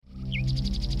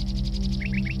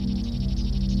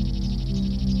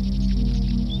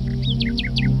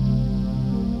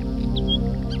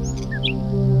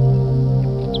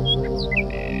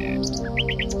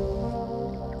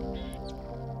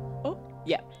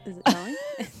Is it going?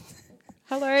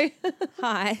 Hello.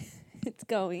 Hi. It's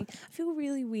going. I feel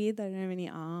really weird that I don't have any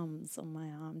arms on my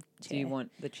armchair. Do you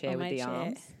want the chair On with my the chair.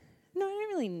 arms? No, I don't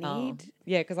really need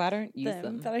Yeah, because I don't use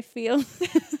them. but I feel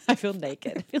I feel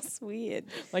naked. it feels weird.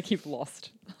 Like you've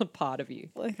lost a part of you.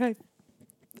 Like like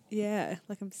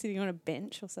I'm sitting on a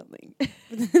bench or something. But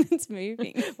then it's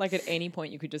moving. Like at any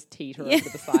point you could just teeter Yeah, over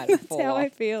the side and That's fall how off. I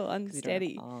feel, 'cause you don't have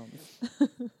unsteady.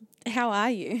 arms. How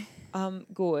are you?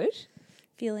 Good.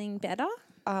 Feeling better?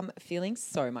 Feeling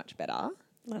so much better.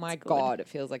 That's My good. God, it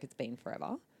feels like it's been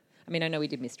forever. I mean, I know we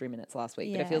did Mystery Minutes last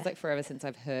week, but it feels Yeah. like forever since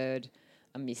I've heard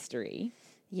a mystery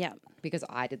Yeah. because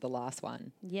I did the last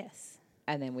one Yes.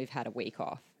 and then we've had a week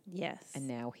off Yes. and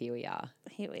now here we are.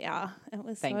 Here we are. It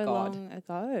was Thank so God. long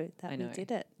ago that I we know.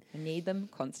 did it. I need them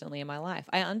constantly in my life.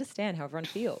 I understand how everyone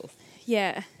feels.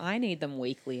 Yeah. I need them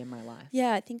weekly in my life.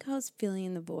 Yeah, I think I was filling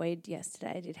in the void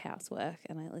yesterday. I did housework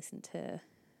and I listened to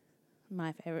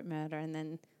My Favorite Murder and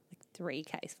then like 3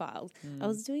 case files. I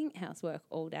was doing housework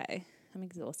all day. I'm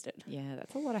exhausted. Yeah,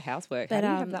 that's a lot of housework. But, How do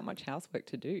you have that much housework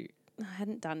to do? I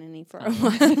hadn't done any for a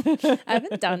while. I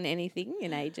haven't done anything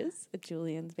in ages.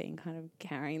 Julian's been kind of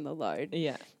carrying the load.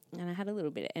 Yeah. And I had a little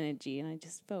bit of energy and I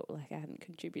just felt like I hadn't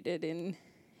contributed in,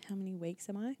 how many weeks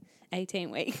am I?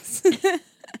 18 weeks.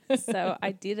 So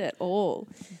I did it all.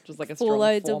 Just like a Full strong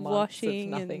loads 4 of months washing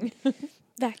nothing. and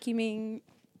vacuuming.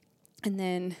 And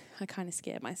then I kind of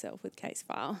scared myself with case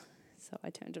file. So I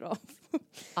turned it off.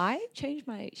 I change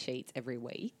my sheets every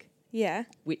week, Yeah.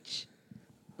 which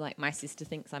like my sister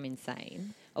thinks I'm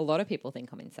insane. A lot of people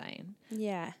think I'm insane.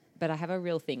 Yeah. But I have a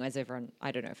real thing, as everyone,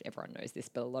 I don't know if everyone knows this,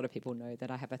 but a lot of people know that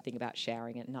I have a thing about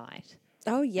showering at night.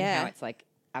 Oh, And yeah. how it's like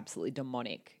absolutely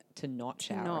demonic to not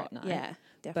shower at night. Yeah,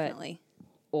 definitely.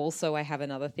 Also, I have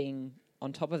another thing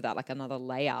on top of that, like another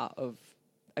layer of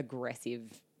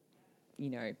aggressive,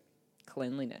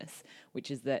 cleanliness,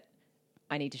 which is that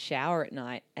I need to shower at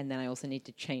night and then I also need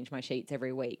to change my sheets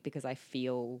every week because I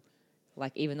feel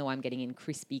like even though I'm getting in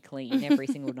crispy clean every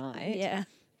single night, Yeah.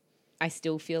 I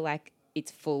still feel like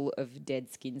it's full of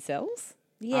dead skin cells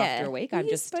Yeah. after a week. Well, I'm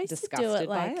you're just supposed to do disgusted it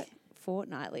by like it.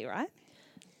 fortnightly, right?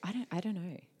 I don't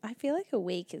know. I feel like a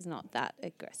week is not that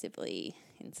aggressively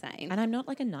insane. And I'm not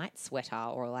like a night sweater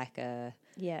or like a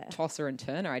Yeah. tosser and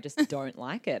turner. I just don't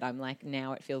like it. I'm like,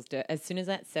 now it feels dirt. As soon as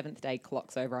that 7th day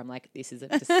clocks over, I'm like, this is a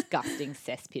disgusting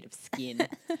cesspit of skin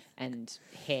and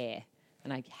hair.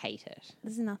 And I hate it.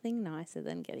 There's nothing nicer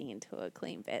than getting into a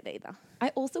clean bed either. I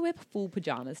also wear full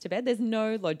pajamas to bed. There's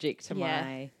no logic to Yeah.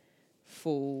 my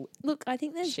full. Look, I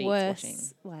think there's Sheets worse washing.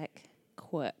 like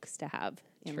quirks to have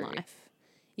in True. life.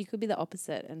 You could be the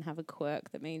opposite and have a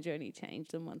quirk that means you only change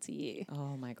them once a year.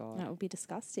 Oh my God. That would be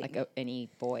disgusting. Like any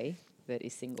boy that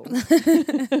is single.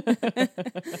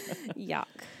 Yuck.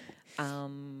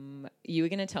 You were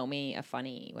going to tell me a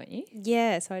funny, weren't you?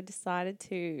 Yeah, so I decided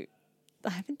to. I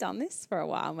haven't done this for a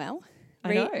while, Mel.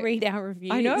 I know. Read our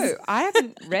reviews. I know. I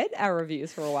haven't read our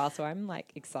reviews for a while, so I'm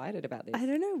like excited about this. I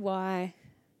don't know why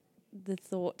the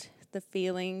thought, the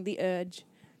feeling, the urge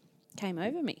came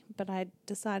over me, but I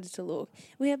decided to look.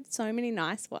 We have so many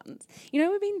nice ones. You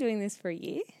know, we've been doing this for a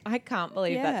year. I can't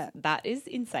believe Yeah. that is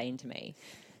insane to me.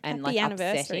 And Happy like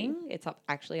anniversary. upsetting. It's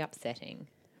actually upsetting.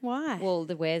 Why? Well,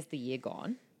 where's the year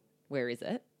gone? Where is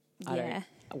it? I Yeah.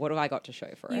 don't. What have I got to show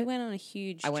for You it? went on a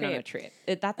huge I trip. went on a trip.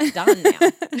 That's done now.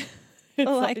 It's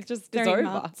For like, like it's 3 over.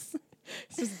 months.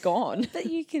 It's just gone. That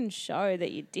you can show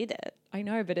that you did it. I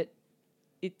know, but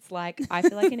it's like I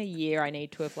feel like in a year I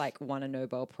need to have like won a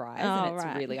Nobel Prize, Oh, and it's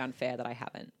right. really unfair that I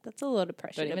haven't. That's a lot of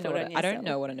pressure Don't to even put know on what yourself. I don't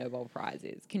know what a Nobel Prize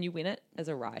is. Can you win it as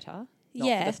a writer? Not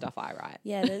Yeah. for the stuff I write.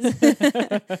 Yeah,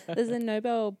 there's a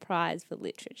Nobel Prize for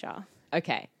literature.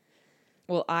 Okay.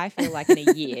 Well, I feel like in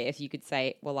a year, if you could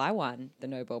say, well, I won the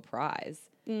Nobel Prize,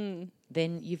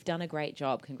 then you've done a great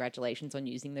job. Congratulations on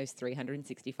using those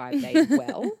 365 days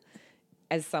well.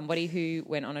 As somebody who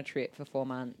went on a trip for 4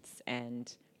 months,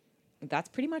 and that's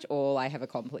pretty much all I have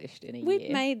accomplished in a We've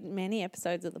year. made many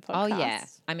episodes of the podcast. Oh, yeah.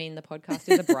 I mean, the podcast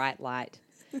is a bright light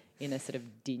in a sort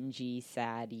of dingy,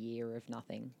 sad year of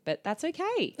nothing. But that's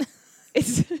okay.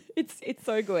 It's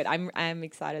so good. I'm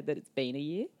excited that it's been a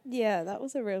year. Yeah, that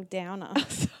was a real downer.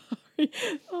 Sorry.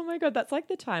 Oh my God, that's like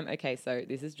the time. Okay, so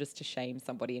this is just to shame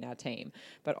somebody in our team.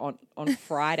 But on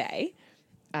Friday,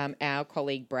 our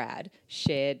colleague Brad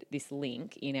shared this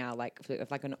link in our like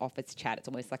an office chat. It's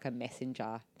almost like a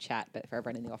messenger chat, but for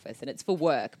everyone in the office. And it's for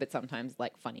work, but sometimes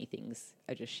like funny things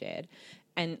are just shared.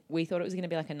 And we thought it was going to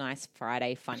be like a nice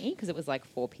Friday funny because it was like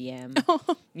 4 p.m.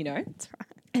 You know? That's right.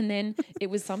 And then it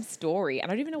was some story. I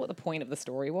don't even know what the point of the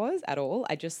story was at all.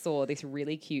 I just saw this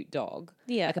really cute dog.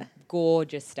 Yeah. Like a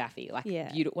gorgeous staffy, like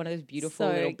Yeah. one of those beautiful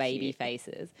So little baby cute.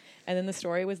 faces. And then the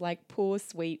story was like, poor,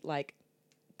 sweet, like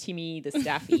Timmy the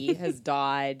staffy has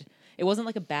died. It wasn't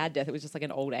like a bad death. It was just like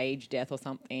an old age death or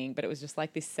something. But it was just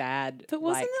like this sad. But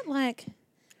wasn't it like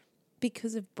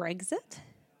because of Brexit?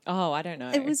 Oh, I don't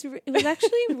know. It was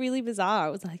actually really bizarre.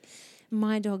 It was like,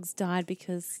 my dog's died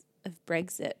because of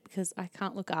Brexit because I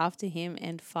can't look after him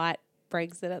and fight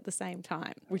Brexit at the same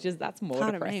time. That's more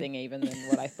Pardon me. depressing even than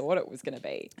what I thought it was going to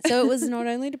be. So it was not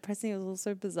only depressing, it was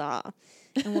also bizarre.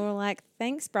 And we were like,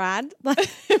 thanks, Brad. Like,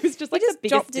 It was just like he the just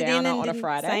biggest dropped it in downer and on a didn't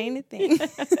Friday. say anything.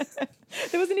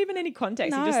 There wasn't even any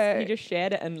context. No. He just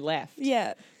shared it and left.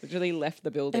 Yeah. Literally left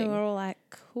the building. And we were all like,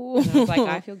 cool. And I was like,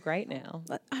 I feel great now.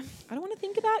 But I don't want to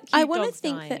think about cute I want to dogs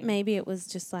think dying. that maybe it was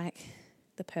just like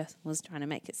the person was trying to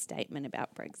make a statement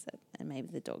about Brexit and maybe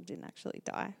the dog didn't actually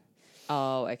die.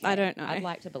 Oh, okay. I don't know. I'd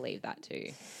like to believe that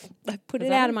too. I put 'Cause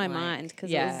it I out don't of my like- mind because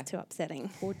yeah. it was too upsetting.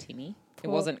 Poor Timmy. It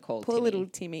Poor- wasn't called Poor Timmy. little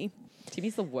Timmy.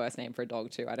 Timmy's the worst name for a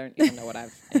dog too. I don't even know what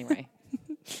I've... Anyway.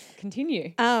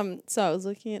 Continue. So I was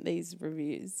looking at these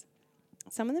reviews.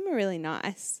 Some of them are really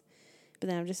nice, but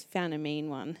then I've just found a mean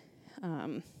one,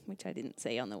 which I didn't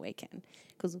see on the weekend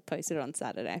because we posted on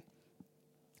Saturday.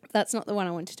 That's not the one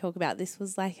I want to talk about. This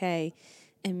was like a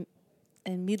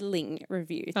middling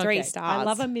review, 3 Okay. stars. I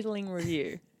love a middling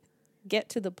review. Get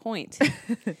to the point.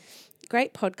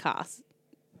 Great podcast.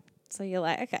 So you're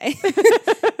like, okay.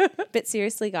 But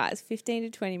seriously, guys, 15 to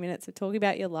 20 minutes of talking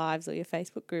about your lives or your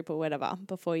Facebook group or whatever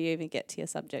before you even get to your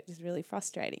subject is really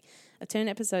frustrating. I've turned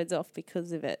episodes off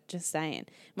because of it, just saying.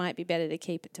 Might be better to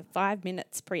keep it to 5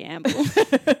 minutes preamble.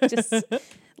 Just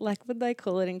like, what they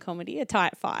call it in comedy? A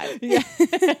tight 5. Yeah.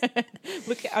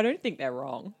 Look, I don't think they're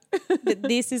wrong. But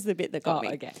this is the bit that got me.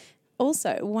 Okay.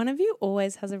 Also, one of you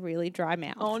always has a really dry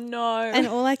mouth. Oh, no. And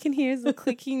all I can hear is the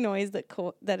clicking noise that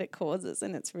it causes,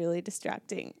 and it's really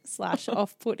distracting /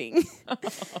 off-putting.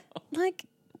 Like,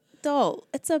 doll,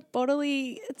 it's a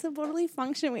bodily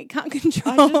function we can't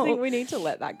control. I just think we need to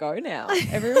let that go now.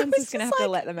 Everyone's just going to have to like-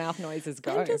 let the mouth noises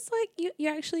go. I'm just like,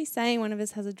 you're actually saying one of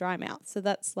us has a dry mouth, so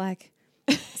that's like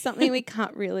something we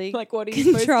can't really Like, what are you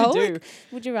control. supposed to do? Like,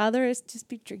 would you rather us just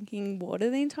be drinking water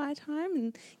the entire time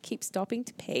and keep stopping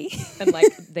to pee? And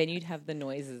like, then you'd have the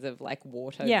noises of like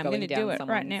water Yeah, I'm going gonna down do it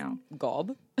right someone's now.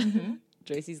 gob.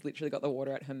 Josie's literally got the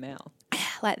water at her mouth.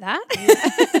 Like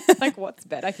that. Like, what's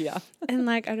better here? And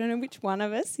like, I don't know which one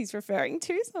of us he's referring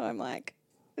to. So I'm like,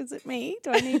 is it me? Do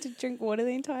I need to drink water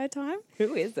the entire time?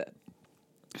 Who is it?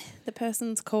 The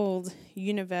person's called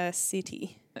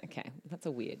University. Okay, that's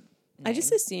a weird name. I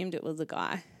just assumed it was a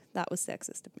guy. That was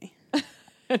sexist of me.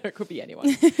 It could be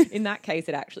anyone. In that case,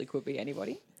 it actually could be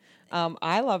anybody.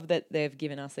 I love that they've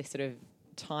given us a sort of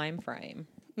time frame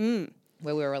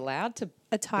where we're allowed to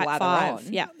A tight blather 5.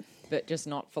 on, Yeah. but just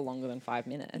not for longer than 5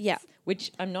 minutes. Yeah.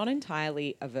 Which I'm not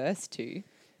entirely averse to.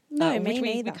 No, which me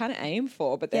we neither. kind of aim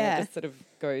for, but then Yeah. it just sort of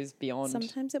goes beyond.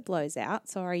 Sometimes it blows out.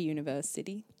 Sorry,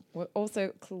 University. We're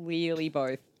also clearly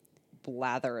both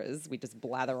blatherers. We just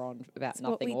blather on about It's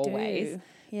what nothing we always. do.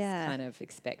 Yeah. Kind of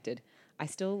expected. I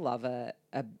still love a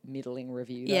middling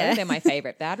review though. Yeah. They're my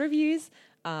favourite. Bad reviews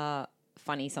are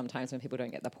funny sometimes when people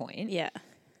don't get the point. Yeah.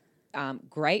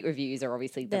 Great reviews are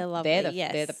obviously They're lovely, they're the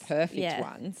yes. perfect Yeah.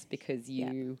 ones because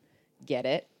you get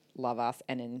it, love us,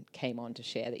 and then came on to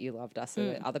share that you loved us so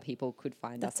that other people could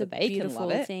find That's us so a they can beautiful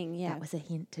love it. thing. Yeah. That was a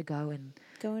hint to go and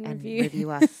Go and and review.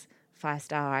 review us.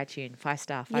 5-star iTunes,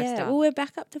 5-star, 5-star. Yeah. Well, we're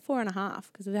back up to 4.5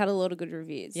 because we've had a lot of good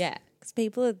reviews. Yeah. Because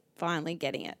people are finally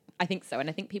getting it. I think so. And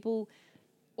I think people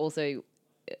also,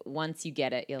 once you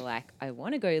get it, you're like, I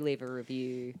want to go leave a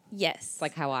review. Yes. It's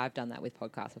like how I've done that with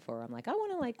podcasts before. I'm like, I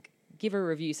want to like give a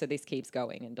review so this keeps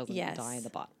going and doesn't Yes. die in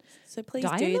the butt. So please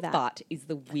Die do in the that. butt is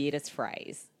the weirdest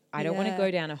phrase. I don't want to Yeah.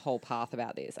 go down a whole path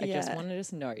about this. I just Yeah. want to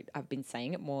just note, I've been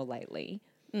saying it more lately.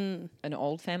 An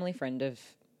old family friend of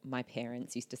my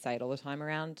parents used to say it all the time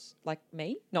around like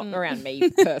me, not around me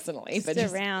personally, but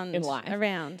just around in life.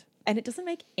 Around. And it doesn't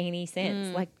make any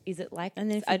sense. Like, is it like?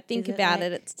 And then if you think is about like-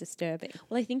 it, it's disturbing.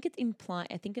 well, I think it's implying.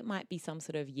 I think it might be some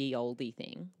sort of ye olde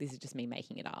thing. This is just me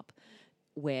making it up,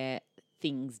 where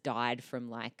things died from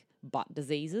like butt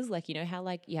diseases. Like, you know how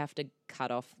like you have to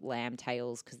cut off lamb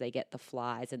tails because they get the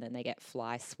flies and then they get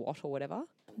fly swat or whatever.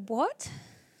 What?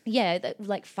 Yeah,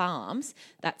 like farms.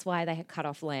 That's why they cut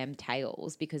off lamb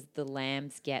tails because the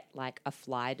lambs get like a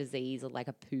fly disease or like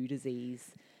a poo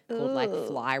disease called like Ugh.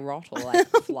 fly rot or like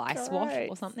fly swat or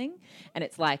Gross. something. And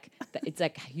it's like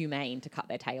humane to cut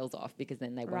their tails off because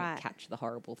then they won't Right. catch the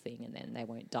horrible thing and then they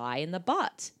won't die in the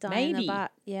butt. Die maybe in the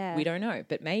butt. Yeah. we don't know,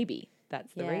 but maybe.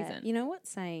 That's the reason. You know what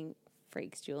saying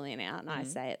freaks Julian out, and I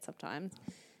say it sometimes?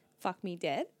 Fuck me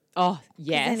dead. Oh,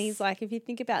 yes. And he's like, if you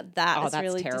think about that, oh, it's that's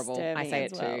really terrible. disturbing I say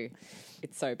as it well. too.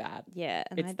 It's so bad. Yeah.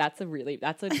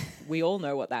 And We all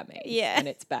know what that means. Yeah. And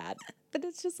it's bad. but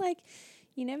it's just like,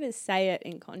 you never say it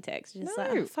in context. You're just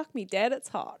like, No. oh, fuck me dead, it's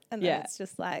hot. And then Yeah. it's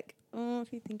just like, oh,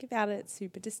 if you think about it, it's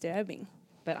super disturbing.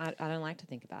 But I don't like to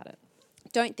think about it.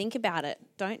 Don't think about it.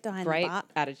 Don't die in Great the butt.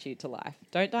 attitude to life.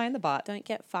 Don't die in the butt. Don't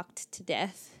get fucked to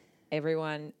death.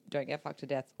 Everyone, don't get fucked to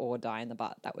death or die in the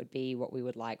butt. That would be what we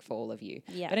would like for all of you.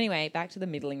 Yeah. But anyway, back to the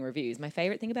middling reviews. My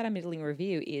favorite thing about a middling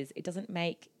review is it doesn't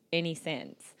make any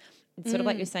sense. It's sort of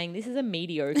like you're saying, this is a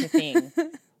mediocre thing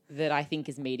that I think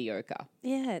is mediocre.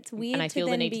 Yeah, it's weird. And I feel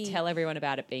the need be, to tell everyone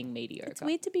about it being mediocre. It's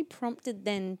weird to be prompted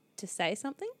then to say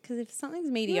something, because if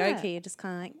something's mediocre, you're just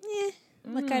kind of like,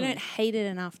 Like, I don't hate it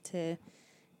enough to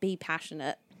be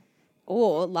passionate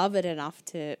or love it enough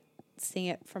to sing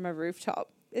it from a rooftop.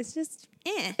 It's just,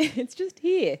 It's just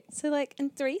here. So, like,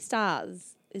 and 3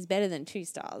 stars is better than 2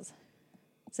 stars.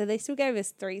 So they still gave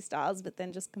us 3 stars, but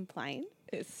then just complained.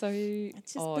 It's so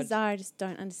It's just odd, bizarre. I just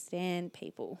don't understand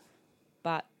people.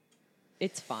 but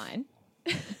it's fine.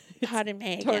 Pardon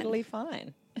me again. Totally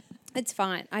fine. It's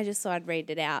fine. I just thought I'd read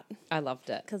it out I loved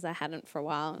it. because I hadn't for a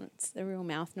while, and it's the real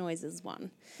mouth noises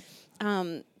one.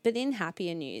 But in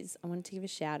happier news, I wanted to give a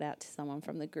shout out to someone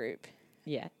from the group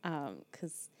Yeah.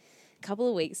 because a couple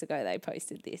of weeks ago they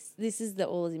posted this. This is the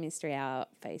All Is a Mystery Hour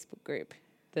Facebook group.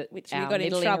 That Which we our got in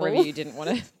middling trouble. review didn't want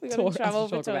to We got in trouble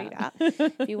for talk talking about.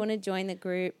 about. If you want to join the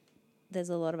group, there's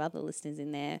a lot of other listeners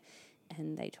in there,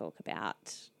 and they talk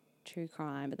about true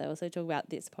crime, but they also talk about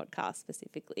this podcast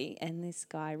specifically. And this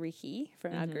guy, Ricky,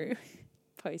 from our group,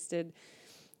 posted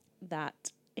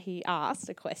that he asked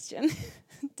a question.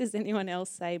 Does anyone else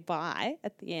say bye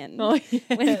at the end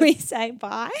when we say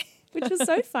bye? Which was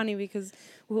so funny because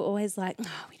we were always like,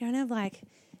 oh, we don't have like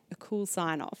a cool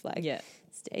sign off. Like, Yeah.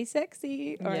 stay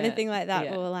sexy or Yeah, anything like that.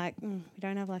 yeah. We were like, we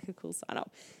don't have like a cool sign off.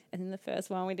 And then the first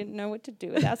one, we didn't know what to do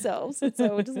with ourselves. And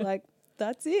so we're just like,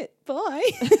 that's it.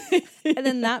 Bye. And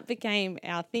then that became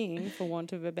our thing, for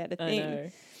want of a better I thing.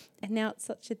 know. And now it's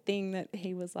such a thing that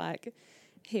he was like,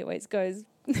 he always goes,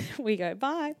 we go,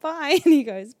 bye, bye. And he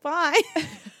goes, bye. And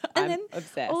I'm then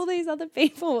obsessed. all these other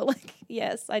people were like,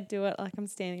 yes, I do it like I'm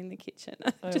standing in the kitchen.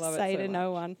 I just love it say so to much.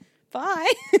 no one,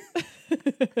 bye.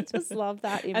 I just love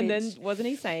that image. And then wasn't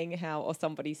he saying how, or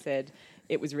somebody said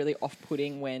it was really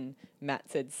off-putting when Matt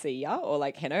said see ya or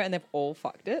like Henno, and they've all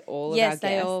fucked it. All Yes, of our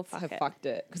they guests all have fuck it. fucked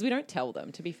it because we don't tell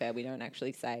them. To be fair, we don't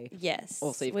actually say. Yes.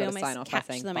 Also, you've we got to almost sign off by catch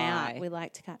saying them bye. out. We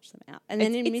like to catch them out. And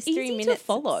then in It's mystery easy to minutes,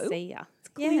 follow. it's see ya. It's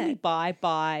clearly Yeah. bye,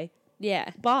 bye, Yeah.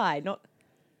 bye, not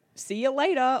see you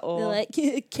later or They're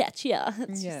like, catch ya.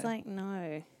 It's Yeah. just like,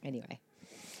 no. anyway.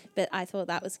 But I thought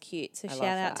that was cute. So I shout love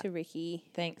out that. to Ricky.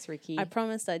 Thanks, Ricky. I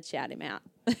promised I'd shout him out.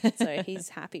 So he's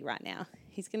happy right now.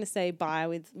 He's going to say bye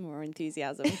with more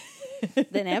enthusiasm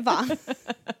than ever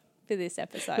for this He'll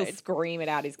episode. scream it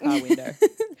out his car window.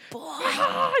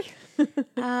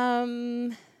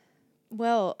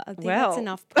 Well, I think Well. that's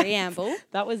enough preamble.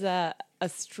 That was a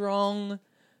strong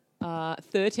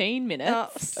 13 minutes Oh,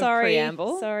 of sorry.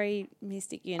 preamble. Sorry,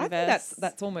 Mystic I Universe. think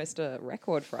that's almost a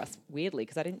record for us, weirdly,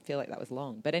 because I didn't feel like that was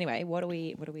long. But anyway, what are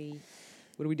we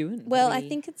doing? Well, What are I we-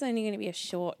 think it's only going to be a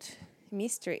short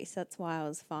mystery, so that's why I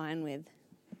was fine with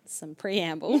some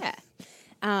preamble. yeah.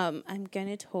 I'm going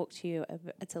to talk to you.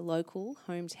 It's a local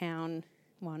hometown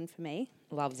one for me.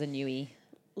 Loves a newie.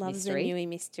 Loves Mystery. a Newey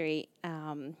mystery.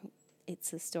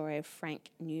 It's the story of Frank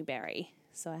Newberry.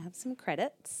 So I have some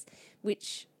credits,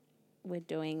 which we're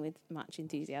doing with much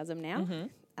enthusiasm now.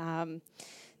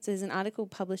 So there's an article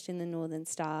published in the Northern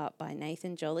Star by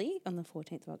Nathan Jolly on the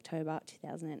 14th of October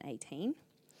 2018.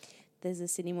 There's a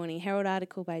Sydney Morning Herald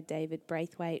article by David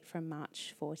Braithwaite from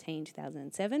March 14,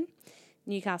 2007.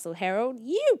 Newcastle Herald,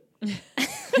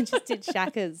 I just did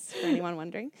Shaka's for anyone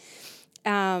wondering,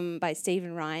 by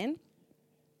Stephen Ryan,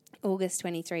 August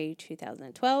 23,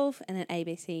 2012, and an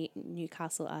ABC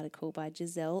Newcastle article by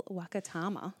Giselle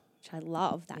Wakatama, which I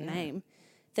love that name,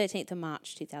 13th of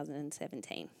March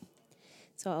 2017.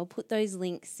 So I'll put those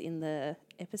links in the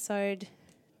episode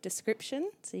description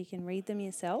so you can read them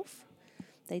yourself.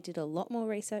 They did a lot more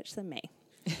research than me.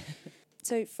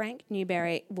 So Frank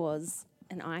Newberry was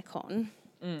an icon.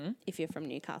 If you're from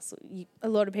Newcastle, a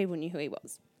lot of people knew who he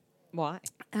was. Why?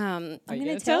 I'm Are you going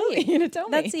gonna to tell you. You're going to tell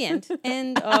me? That's the end.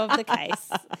 End of the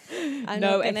case. I'm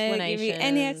No not going to give you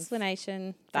any explanations.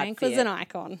 explanation. That's Frank was it. an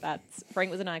icon.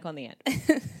 Frank was an icon. The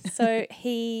end. So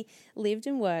he lived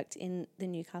and worked in the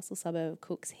Newcastle suburb of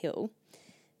Cooks Hill.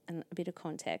 And a bit of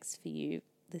context for you,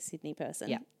 the Sydney person.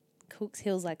 Yeah. Cooks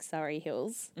Hills, like Surrey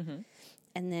Hills. Mm-hmm.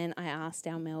 And then I asked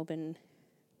our Melbourne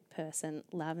person,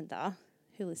 Lavender,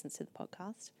 who listens to the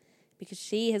podcast, because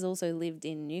she has also lived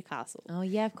in Newcastle. Oh,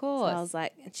 yeah, of So course. I was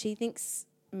like, and she thinks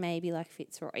maybe like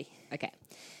Fitzroy. Okay.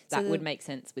 So That would make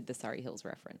sense with the Surrey Hills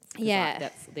reference. 'Cause Yeah.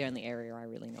 that's the only area I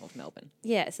really know of Melbourne.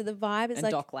 Yeah, so the vibe is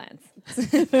And like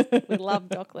Docklands. we love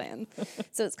Dockland.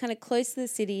 So it's kind of close to the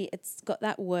city. It's got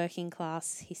that working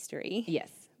class history, Yes.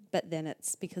 but then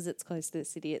it's because it's close to the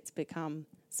city, it's become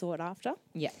sought after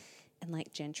Yeah. and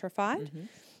like gentrified.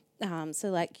 So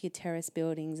like your terrace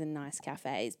buildings and nice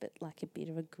cafes, but like a bit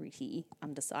of a gritty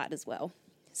underside as well.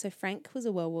 So Frank was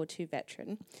a World War II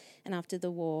veteran, and after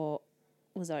the war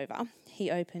was over,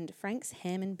 he opened Frank's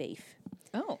Ham and Beef,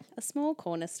 Oh. a small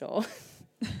corner store.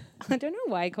 I don't know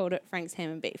why he called it Frank's Ham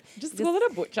and Beef. Just call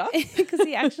it a butcher. Because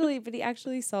he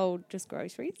actually sold just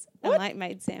groceries and like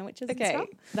made sandwiches and Okay. stuff.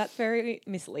 That's very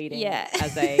misleading Yeah.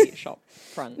 as a shop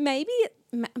front.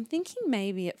 I'm thinking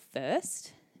maybe at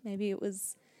first, maybe it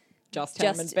was Just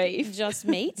ham and beef. just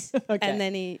meat, Okay. and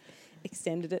then he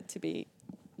extended it to be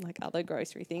like other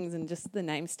grocery things, and just the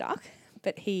name stuck.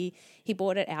 But he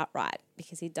bought it outright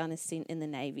because he'd done a stint in the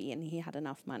Navy and he had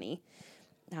enough money.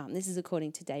 This is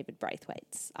according to David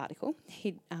Braithwaite's article.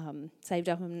 He'd saved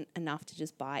up enough to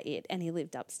just buy it, and he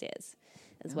lived upstairs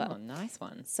as Oh, well. nice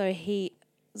one. So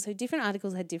different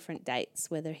articles had different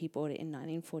dates, whether he bought it in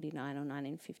 1949 or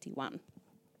 1951.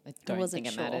 I don't wasn't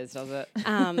think it sure. matters, does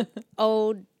it?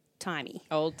 Old timey.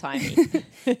 Old timey.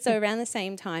 So around the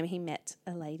same time, he met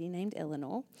a lady named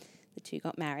Eleanor. The two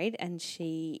got married, and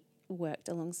she worked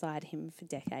alongside him for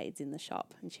decades in the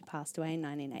shop, and she passed away in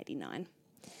 1989.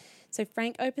 So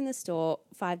Frank opened the store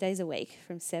 5 days a week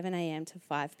from 7 a.m. to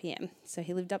 5 p.m. So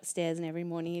he lived upstairs, and every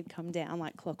morning he'd come down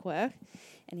like clockwork,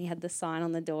 and he had the sign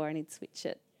on the door, and he'd switch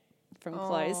it from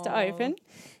closed to open,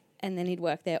 and then he'd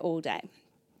work there all day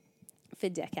for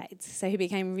decades. So he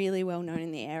became really well known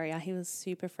in the area. He was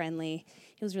super friendly.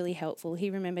 He was really helpful. He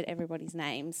remembered everybody's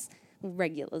names,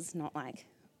 regulars, not like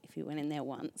if you went in there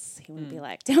once, he wouldn't be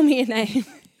like, tell me your name.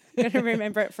 You're going to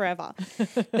remember it forever.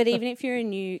 But even if you're a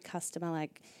new customer,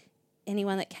 like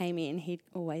anyone that came in, he'd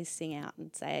always sing out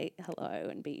and say hello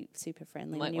and be super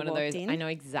friendly Like when you one of walked those, in. I know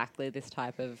exactly this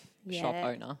type of shop Yeah.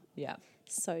 owner. Yeah.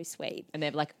 So sweet. And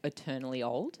they're like eternally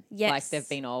old. Yes. Like they've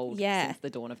been old Yeah. since the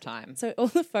dawn of time. So all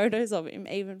the photos of him,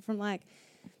 even from like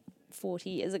 40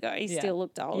 years ago, he Yeah. still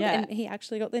looked old. Yeah. And he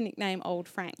actually got the nickname Old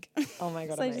Frank. Oh my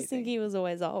God, So I just think he was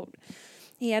always old.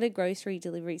 He had a grocery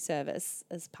delivery service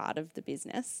as part of the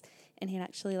business, and he'd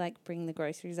actually like bring the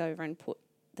groceries over and put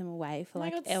them away for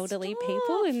like elderly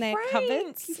people in their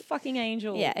cupboards. You fucking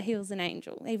angel. Yeah, he was an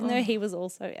angel. Even though he was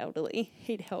also elderly,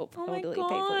 he'd help Oh my elderly God.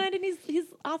 people. And his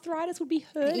arthritis would be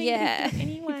hurting. Yeah, But he'd do it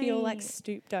anyway. he'd be all like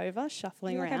stooped over,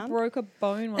 shuffling Like I around. broke a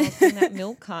bone while I was putting that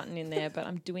milk carton in there, but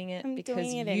I'm doing it I'm because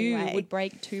doing it you anyway. would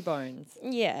break 2 bones.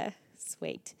 Yeah,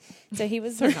 sweet. So he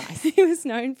was So nice. he was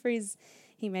known for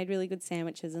he made really good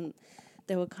sandwiches, and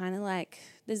they were kind of like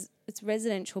it's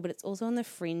residential, but it's also on the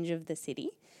fringe of the city.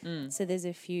 So there's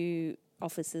a few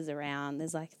offices around.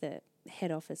 There's like the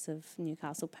head office of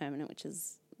Newcastle Permanent, which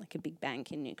is like a big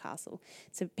bank in Newcastle.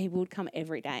 So people would come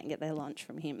every day and get their lunch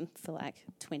from him for like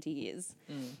 20 years.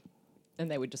 And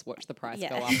they would just watch the price Yeah.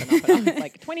 go up and up and up. It's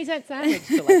like 20-cent sandwich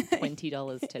to like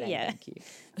 $20 today. Yeah. Thank you.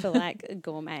 For like a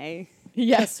gourmet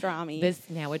Yes. pastrami.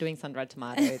 Now we're doing sun-dried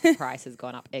tomato. The price has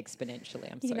gone up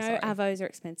exponentially. I'm You so know, sorry. avos are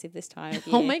expensive this time of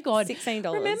year. Oh my God.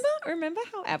 $16. Remember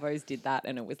how Avos did that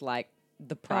and it was like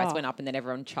the price Oh. went up and then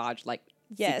everyone charged like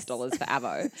Yes. $6 for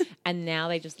Avo. And now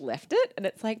they just left it and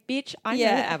it's like, bitch, I know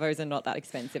Yeah. that Avos are not that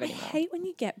expensive I anymore. hate when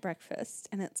you get breakfast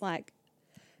and it's like,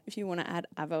 if you want to add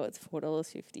avo, it's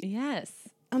 $4.50. Yes.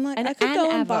 I'm like, And I could an go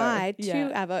and avo. buy 2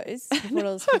 Yeah. avos for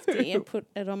 $4.50 and put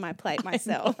it on my plate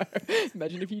myself.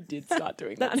 Imagine if you did start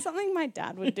doing That's that. something my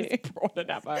dad would do. Brought an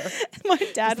Avo. My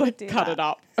dad would do Cut that. it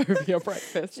up over your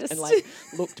breakfast Just- and like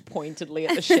looked pointedly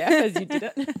at the chef as you did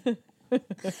it.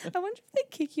 I wonder if they'd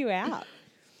kick you out.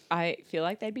 I feel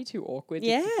like they'd be too awkward. to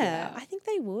kick you Yeah, out. I think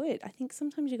they would. I think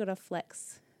sometimes you got to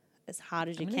flex as hard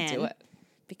as you I'm gonna can do it.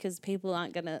 because people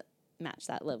aren't going to match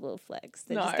that level of flex.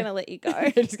 They're No. just going to let you go.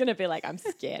 They're just gonna be like, I'm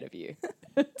scared of you.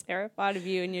 Terrified of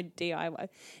you and your DIY.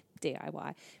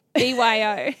 BYO.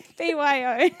 BYO.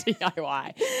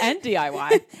 DIY and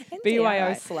DIY. And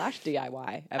BYO DIY.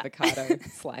 /DIY avocado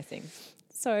slicing.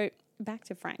 So back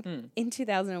to Frank. Hmm. In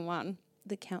 2001,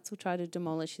 the council tried to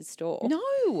demolish his store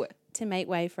No. to make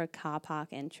way for a car park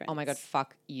entrance. Oh my God,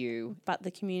 fuck you. But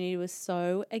the community was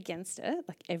so against it,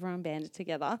 like everyone banded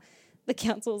together, The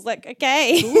council was like,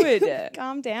 okay, Good.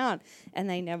 calm down. And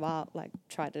they never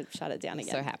tried to shut it down I'm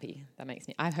again. so happy. That makes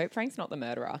me. I hope Frank's not the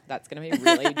murderer. That's going to be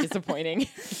really disappointing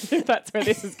if that's where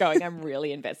this is going. I'm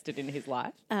really invested in his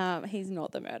life. He's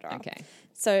not the murderer. Okay.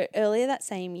 So earlier that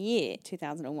same year,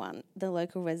 2001, the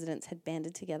local residents had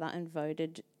banded together and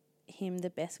voted him the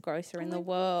best grocer in the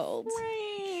world.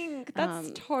 Frank,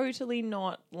 that's totally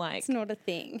not It's not a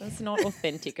thing. That's not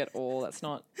authentic at all. That's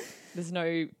not. There's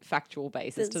no factual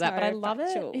basis to There's that, but I no love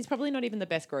factual. it. He's probably not even the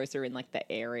best grocer in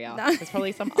the area. No. There's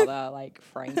probably some other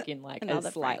Frank in a Another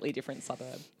slightly different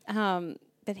suburb.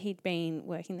 But he'd been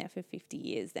working there for 50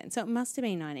 years then. So it must have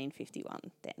been 1951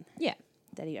 then Yeah.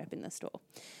 that he opened the store.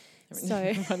 So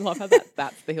I love how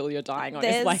that's the hill you're dying on.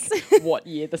 Is There's- what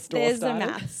year the store there's started. the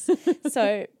maths.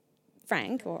 So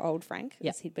Frank, or Old Frank, Yep.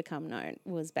 as he'd become known,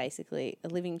 was basically a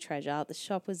living treasure. The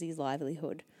shop was his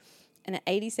livelihood. And at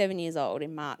 87 years old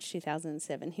in March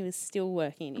 2007, he was still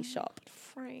working in his shop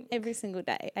Frank every single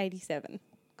day. 87.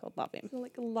 God love him.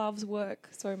 loves work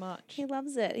so much. He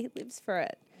loves it. He lives for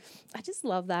it. I just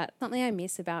love that. Something I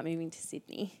miss about moving to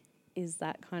Sydney is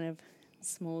that kind of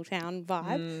small town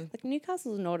vibe.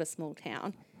 Newcastle's not a small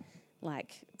town.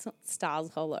 It's not Stars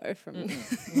Hollow from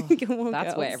Gilmore That's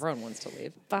Girls. where everyone wants to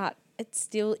live. But it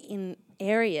still in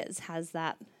areas has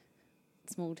that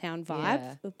small town vibe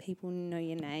Yeah. where people know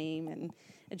your name and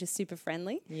are just super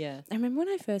friendly. Yeah. I remember when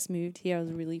I first moved here, I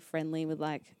was really friendly with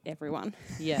everyone.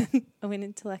 Yeah. I went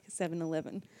into a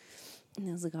 7-Eleven and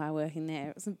there was a guy working there.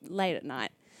 It was late at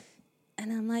night.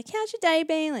 And I'm like, how's your day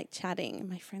been? Chatting. And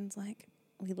my friend's like,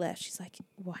 we left. She's like,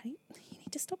 why do you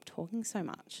need to stop talking so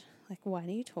much? Why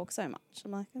do you talk so much?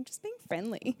 I'm like, I'm just being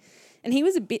friendly. And he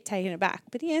was a bit taken aback,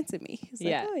 but he answered me. He was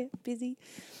like, oh yeah, busy.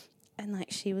 And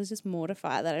she was just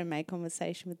mortified that I made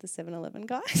conversation with the 7-Eleven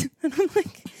guy. And I'm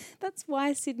like, that's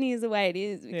why Sydney is the way it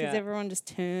is, because everyone just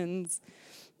turns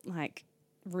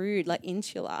rude,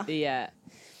 insular. Yeah.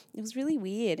 It was really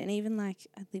weird. And even I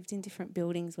lived in different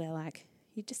buildings where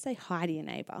you just say hi to your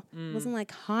neighbour. It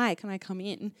wasn't hi, can I come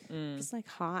in? Just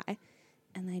hi.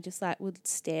 And they just would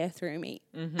stare through me.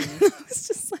 Mm-hmm. I was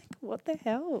just what the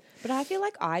hell? But I feel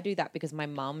like I do that because my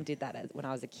mum did that when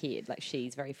I was a kid.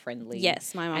 She's very friendly.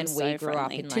 Yes, my mum's so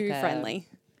friendly. Too friendly.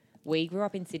 We grew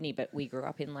up in Sydney, but we grew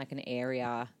up in an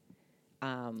area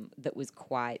that was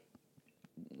quite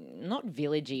not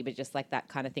villagey, but just that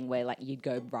kind of thing where you'd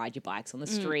go ride your bikes on the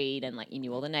street and you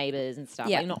knew all the neighbours and stuff.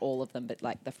 Yeah. Not all of them, but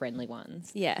the friendly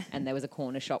ones. Yeah. And there was a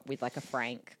corner shop with a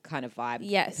Frank kind of vibe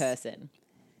person.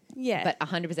 Yeah. But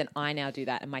 100% I now do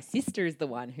that. And my sister is the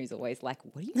one who's always what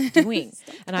are you doing?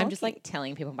 And I'm just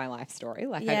telling people my life story.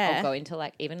 I'll go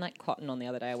into even Cotton on the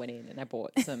other day. I went in and I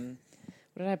bought some,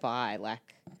 what did I buy?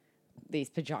 These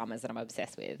pajamas that I'm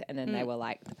obsessed with. And then they were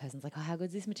the person's oh, how good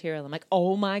is this material? I'm like,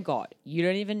 oh my God, you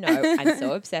don't even know. I'm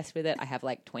so obsessed with it. I have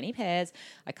 20 pairs.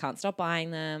 I can't stop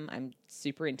buying them. I'm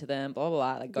super into them, blah,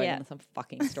 blah, blah. Going on some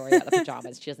fucking story about the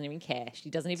pajamas. She doesn't even care. She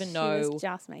doesn't even know. She was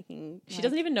just making. She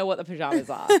doesn't even know what the pajamas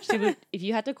are. She would, if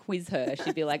you had to quiz her,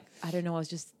 she'd be like, I don't know. I was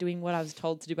just doing what I was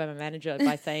told to do by my manager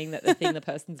by saying that the thing the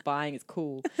person's buying is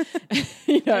cool.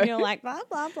 And you're like, blah,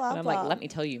 blah, blah, And I'm blah. let me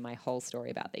tell you my whole story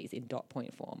about these in dot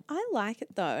point form. I like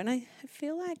it though. And I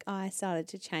feel like I started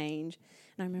to change.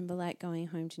 And I remember going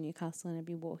home to Newcastle and I'd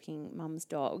be walking mum's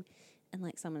dog and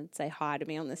someone would say hi to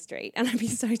me on the street and I'd be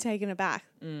so taken aback.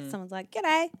 Someone's like,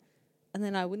 g'day. And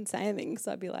then I wouldn't say anything.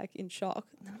 So I'd be in shock.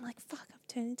 And then I'm like, fuck, I've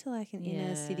turned into an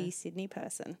inner city Sydney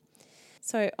person.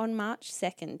 So on March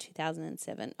 2nd,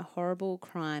 2007, a horrible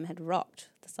crime had rocked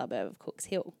the suburb of Cooks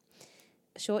Hill.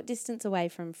 A short distance away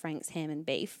from Frank's Ham and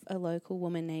Beef, a local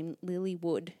woman named Lily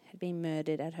Wood had been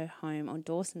murdered at her home on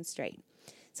Dawson Street.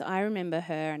 So I remember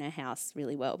her and her house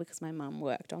really well because my mum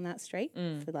worked on that street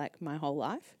for my whole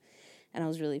life and I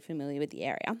was really familiar with the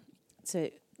area. So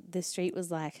the street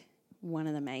was one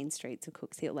of the main streets of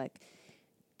Cooks Hill. I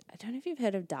don't know if you've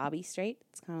heard of Derby Street.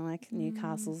 It's kind of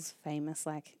Newcastle's famous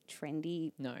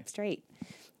trendy street.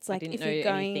 It's I didn't if know you're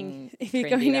going trendy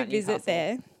to about visit Newcastle.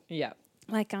 there. Yeah.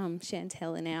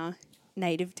 Chantel in our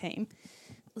native team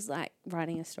was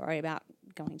writing a story about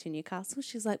going to Newcastle.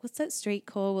 She's like, what's that street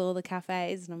called with all the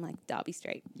cafes? And I'm like, Derby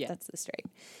Street. Yeah. That's the street.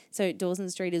 So Dawson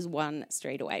Street is one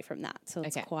street away from that. So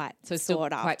it's quite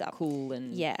sought after. Quite cool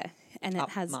and and it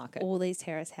has upmarket. all these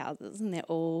terrace houses and they're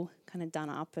all kind of done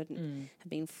up and have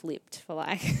been flipped for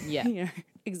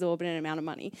exorbitant amount of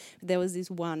money. But there was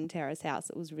this one terrace house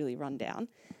that was really run down.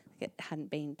 It hadn't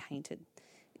been painted.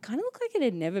 Kind of looked like it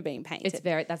had never been painted.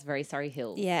 That's very Surrey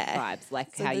Hills Yeah. vibes.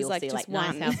 So how there's, you'll see just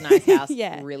nice one. house,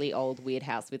 Yeah. really old weird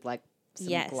house with some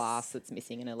Yes. glass that's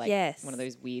missing and a, like Yes. one of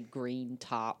those weird green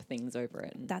tarp things over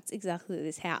it. And That's exactly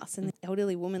this house. And the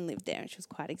elderly woman lived there and she was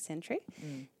quite eccentric.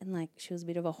 And like she was a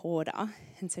bit of a hoarder.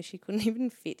 And so she couldn't even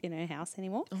fit in her house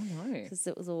anymore. oh no. Because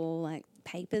it was all like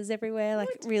papers everywhere. Like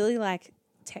really like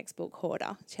textbook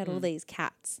hoarder. She had all these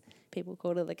cats. People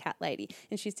called her the cat lady.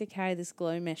 And she used to carry this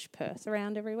glow mesh purse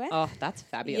around everywhere. Oh, that's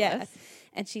fabulous. Yeah.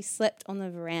 And she slept on the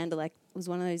veranda, like it was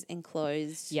one of those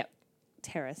enclosed Yep.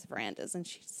 terrace verandas, and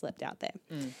she slept out there.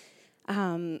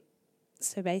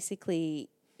 So basically,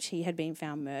 she had been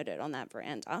found murdered on that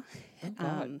veranda. Oh,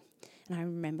 God. And I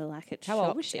remember like it How old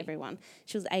shocked was she? everyone.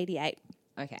 She was 88,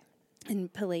 Okay.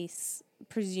 and police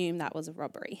presume that was a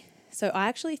robbery. So I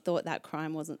actually thought that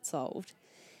crime wasn't solved,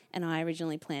 and I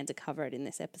originally planned to cover it in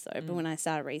this episode. But when I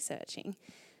started researching,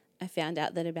 I found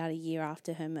out that about a year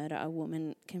after her murder, a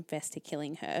woman confessed to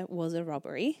killing her was a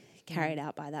robbery carried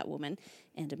out by that woman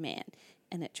and a man.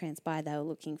 And it transpired they were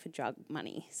looking for drug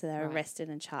money. So they were Right. arrested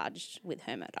and charged with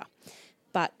her murder.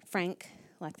 But Frank,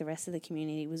 like the rest of the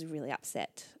community, was really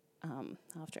upset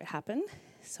after it happened.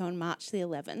 So on March the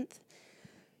 11th,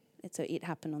 so it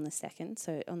happened on the 2nd.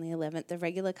 So on the 11th, the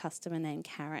regular customer named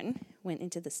Karen went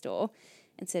into the store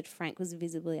and said Frank was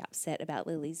visibly upset about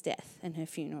Lily's death and her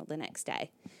funeral the next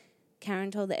day.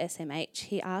 Karen told the SMH,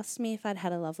 he asked me if I'd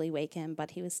had a lovely weekend,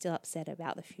 but he was still upset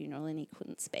about the funeral and he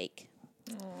couldn't speak.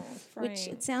 Oh, Which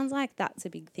it sounds like that's a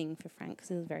big thing for Frank because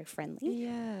he was very friendly.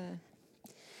 Yeah.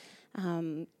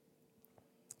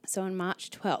 So on March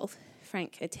 12th,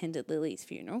 Frank attended Lily's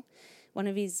funeral. One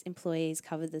of his employees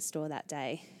covered the store that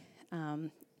day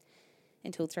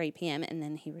until 3 p.m. and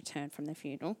then he returned from the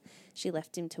funeral. She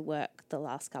left him to work the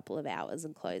last couple of hours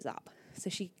and close up. So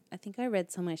I think I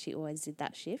read somewhere she always did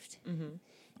that shift.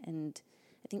 And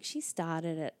I think she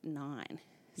started at 9.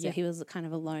 So Yeah. he was kind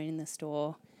of alone in the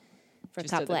store for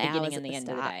Just a at couple the of beginning hours and at the the end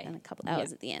of the start day. and a couple of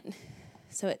hours at the end.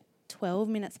 So at 12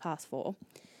 minutes past 4,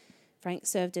 Frank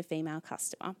served a female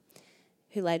customer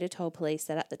who later told police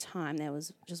that at the time there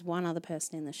was just one other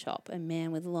person in the shop, a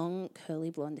man with long curly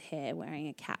blonde hair wearing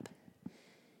a cap.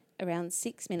 Around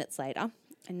 6 minutes later,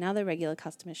 another regular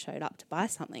customer showed up to buy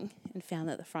something and found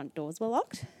that the front doors were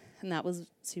locked. And that was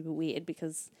super weird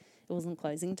because it wasn't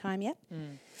closing time yet.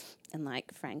 And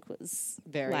like Frank was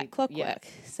Very- like clockwork. yeah.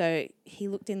 So he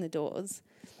looked in the doors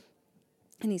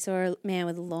and he saw a man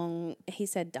with long, he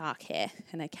said dark hair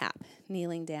and a cap,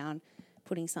 kneeling down,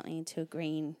 putting something into a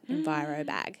green Enviro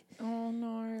bag. Oh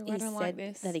no, He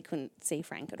said that he couldn't see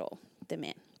Frank at all, the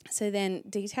man. So then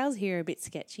details here are a bit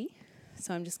sketchy.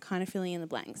 So I'm just kind of filling in the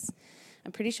blanks.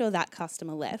 I'm pretty sure that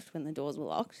customer left when the doors were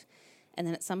locked. And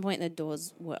then at some point the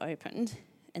doors were opened.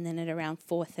 And then at around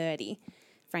 4:30,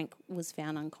 Frank was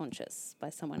found unconscious by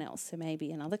someone else. So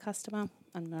maybe another customer.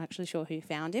 I'm not actually sure who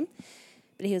found him.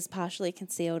 But he was partially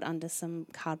concealed under some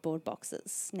cardboard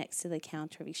boxes next to the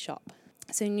counter of his shop.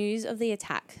 So news of the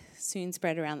attack soon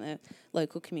spread around the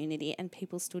local community and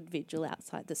people stood vigil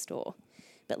outside the store.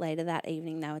 But later that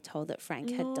evening they were told that Frank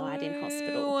had died in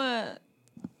hospital.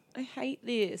 I hate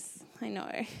this. I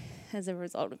know, as a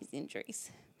result of his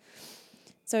injuries.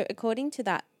 So according to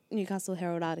that Newcastle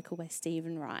Herald article by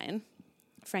Stephen Ryan,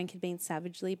 Frank had been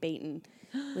savagely beaten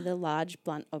with a large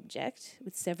blunt object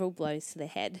with several blows to the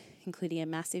head, including a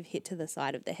massive hit to the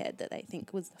side of the head that they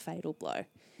think was the fatal blow.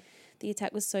 The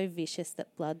attack was so vicious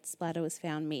that blood splatter was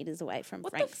found metres away from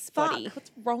What Frank's the fuck? body,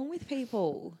 What's wrong with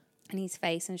people? and his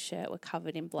face and shirt were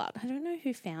covered in blood. I don't know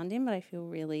who found him, but I feel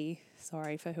really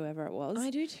sorry for whoever it was. I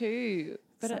do too,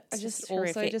 but So I it's just just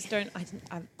also horrific. just don't.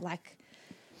 I'm like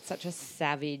such a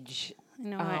savage. I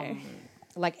know.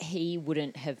 Like he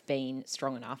wouldn't have been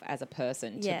strong enough as a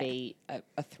person to Yeah. be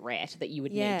a threat that you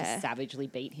would need Yeah. to savagely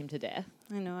beat him to death.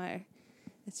 I know.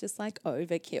 It's just like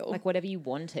overkill. Like whatever you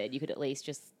wanted, you could at least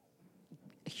just.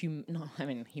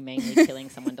 Humanely killing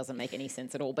someone doesn't make any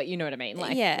sense at all. But you know what I mean.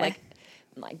 Like, Yeah.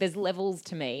 like there's levels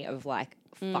to me of like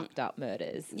fucked up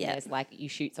murders. Yeah. There's like you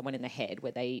shoot someone in the head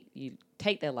where you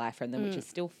take their life from them, which is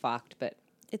still fucked, but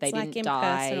it's they like didn't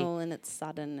die. impersonal and it's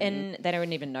sudden. And they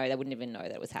wouldn't even know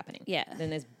that it was happening. Yeah.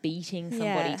 Then there's beating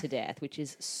somebody Yeah. to death, which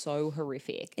is so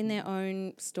horrific. in their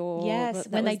own store. Yes,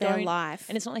 that when was they their don't- life.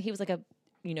 And it's not like he was like a,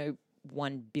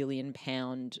 1 billion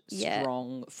pound Yeah.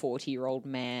 strong 40-year-old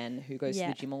man who goes to Yeah.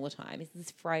 the gym all the time. He's this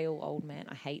frail old man.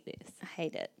 I hate this. I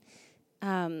hate it.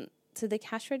 So the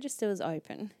cash register was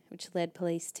open, which led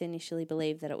police to initially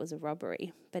believe that it was a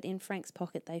robbery. But in Frank's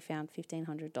pocket, they found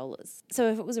 $1,500. So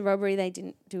if it was a robbery, they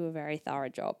didn't do a very thorough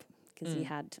job because he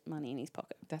had money in his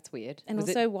pocket. That's weird. And Was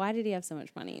also, why did he have so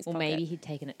much money in his or pocket? maybe he'd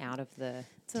taken it out of the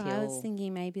So till. I was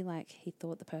thinking maybe like he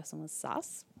thought the person was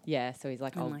sus. Yeah, so he's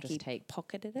like, And I'll like just he take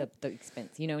pocketed the it.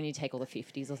 expense. You know when you take all the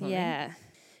 50s or something? Yeah.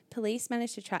 Police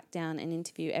managed to track down and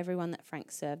interview everyone that Frank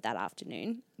served that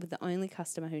afternoon, with the only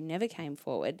customer who never came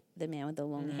forward, the man with the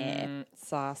long hair,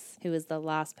 Sus. who was the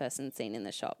last person seen in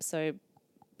the shop. So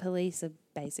police are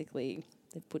basically,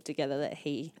 they've put together that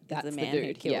he That's is the the man who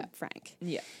dude, killed yeah. Frank.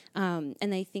 Yeah. And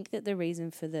they think that the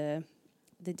reason for the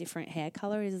different hair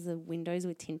colour is the windows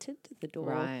were tinted, the door.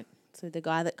 Right. So the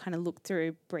guy that kind of looked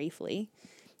through briefly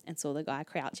and saw the guy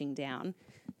crouching down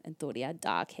and thought he had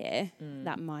dark hair,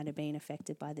 that might have been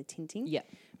affected by the tinting. Yeah.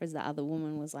 Whereas the other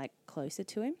woman was like closer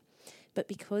to him. But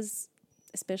because,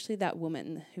 especially that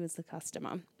woman who was the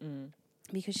customer,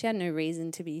 because she had no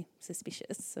reason to be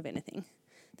suspicious of anything,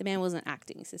 the man wasn't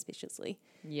acting suspiciously.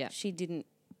 Yeah. She didn't,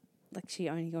 like, she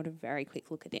only got a very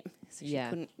quick look at him. So she Yeah.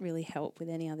 couldn't really help with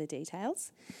any other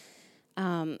details.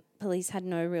 Police had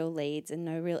no real leads and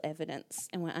no real evidence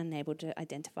and were unable to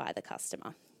identify the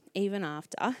customer. Even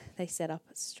after they set up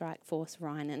Strike Force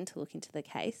Rhinan to look into the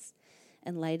case,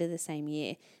 and later the same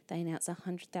year, they announced a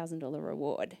 $100,000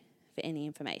 reward for any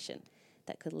information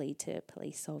that could lead to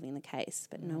police solving the case.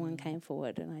 But no one came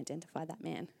forward and identified that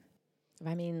man.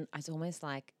 I mean, it's almost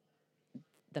like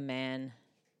the man,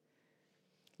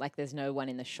 like there's no one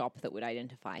in the shop that would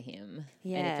identify him.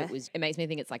 And Yeah. if it makes me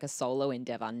think it's like a solo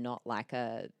endeavor, not like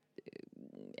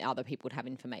other people would have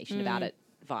information about it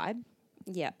vibe.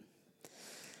 Yeah.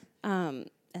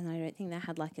 And I don't think they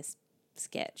had like a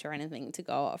sketch or anything to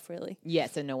go off, really. Yeah,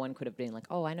 so no one could have been like,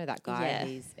 oh, I know that guy, Yeah.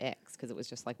 he's X, because it was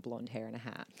just like blonde hair and a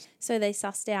hat. So they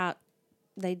sussed out,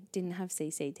 they didn't have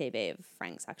CCTV of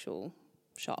Frank's actual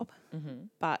shop,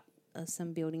 but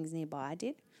some buildings nearby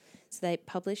did. So they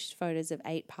published photos of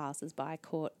 8 passers-by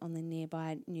caught on the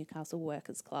nearby Newcastle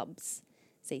Workers Club's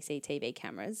CCTV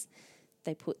cameras.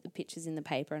 They put the pictures in the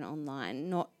paper and online,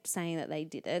 not saying that they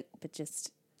did it, but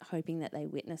just hoping that they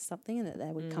witnessed something and that they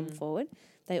would come forward.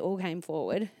 They all came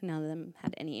forward. None of them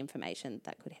had any information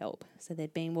that could help. So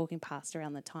they'd been walking past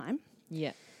around the time.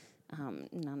 Yeah.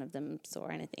 None of them saw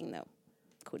anything that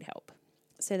could help.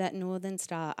 So that Northern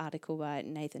Star article by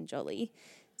Nathan Jolly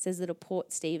says that a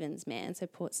Port Stephens man, so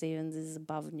Port Stephens is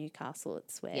above Newcastle,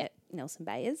 it's where Nelson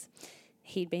Bay is,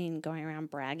 he'd been going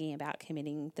around bragging about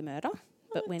committing the murder,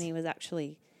 but when he was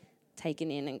actually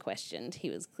taken in and questioned, he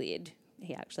was cleared.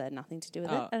 He actually had nothing to do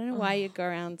with it. I don't know why you'd go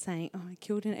around saying, oh, I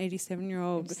killed an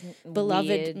 87-year-old beloved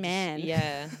Weird, man.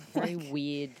 Yeah, very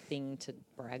weird thing to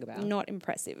brag about. Not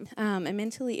impressive. A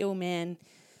mentally ill man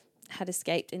had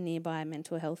escaped a nearby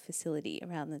mental health facility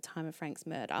around the time of Frank's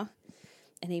murder.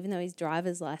 And even though his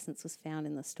driver's license was found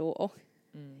in the store,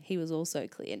 he was also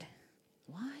cleared.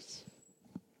 What?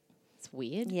 It's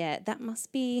weird. Yeah, that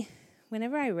must be,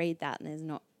 whenever I read that and there's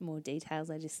not more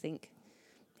details, I just think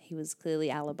he was clearly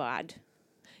alibied.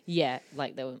 Yeah,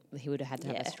 like he would have had to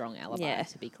have a strong alibi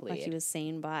to be cleared. Like he was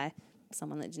seen by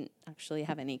someone that didn't actually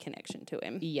have any connection to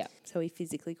him. Yeah. So he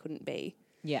physically couldn't be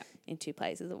Yeah. in 2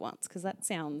 places at once, because that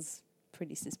sounds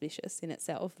pretty suspicious in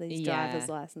itself. His Yeah. driver's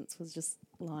license was just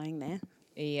lying there.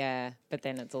 Yeah, but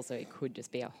then it could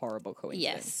just be a horrible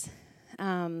coincidence.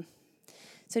 Yes.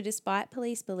 So despite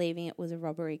police believing it was a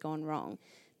robbery gone wrong,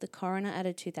 the coroner at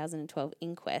a 2012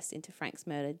 inquest into Frank's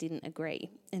murder didn't agree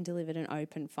and delivered an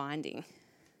open finding.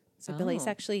 So police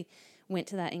actually went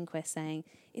to that inquest saying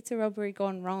it's a robbery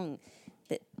gone wrong,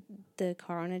 but the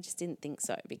coroner just didn't think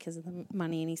so because of the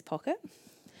money in his pocket.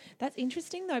 That's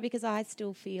interesting though, because I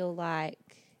still feel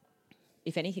like,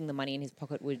 if anything, the money in his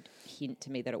pocket would hint to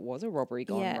me that it was a robbery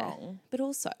gone wrong. But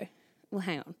also, well,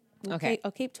 hang on. Okay. I'll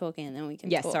keep talking and then we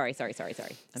can Yeah, talk. sorry.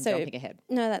 I'm jumping ahead.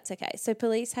 No, that's okay. So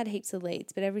police had heaps of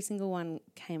leads, but every single one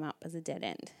came up as a dead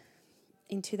end.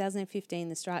 In 2015,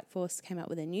 the Strike Force came up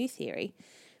with a new theory,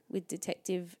 with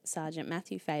Detective Sergeant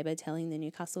Matthew Faber telling the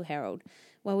Newcastle Herald,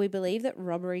 while we believe that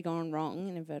robbery gone wrong,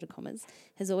 in inverted commas,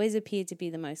 has always appeared to be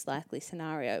the most likely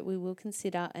scenario, we will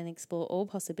consider and explore all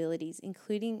possibilities,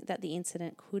 including that the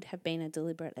incident could have been a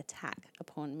deliberate attack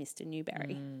upon Mr.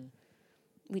 Newberry,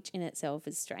 which in itself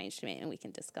is strange to me, and we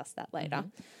can discuss that later.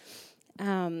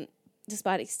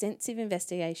 Despite extensive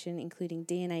investigation, including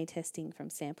DNA testing from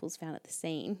samples found at the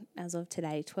scene, as of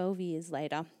today, 12 years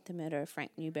later, the murder of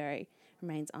Frank Newberry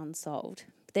remains unsolved.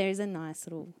 But there is a nice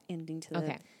little ending to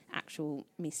the actual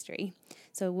mystery.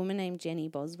 So a woman named Jenny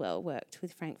Boswell worked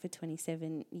with Frank for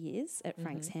 27 years at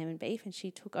Frank's Ham and Beef, and she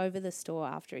took over the store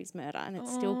after his murder, and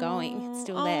it's still going. It's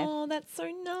still there. Oh, that's so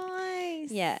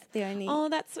nice. Yeah, the only... Oh,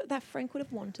 that Frank would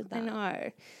have wanted that. I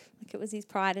know. Like, it was his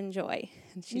pride and joy,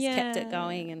 and she's kept it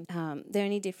going. And the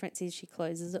only difference is she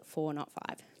closes at 4, not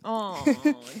 5.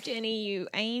 Oh, Jenny, you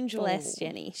angel. Bless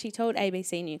Jenny. She told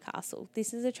ABC Newcastle,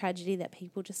 "This is a tragedy that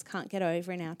people just can't get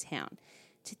over in our town.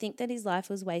 To think that his life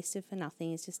was wasted for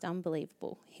nothing is just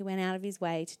unbelievable. He went out of his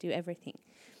way to do everything.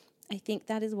 I think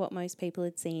that is what most people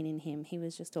had seen in him. He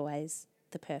was just always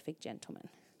the perfect gentleman.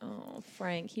 Oh,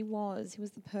 Frank, he was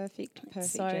the perfect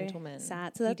so gentleman.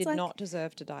 sad. So he that's did like- not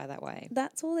deserve to die that way.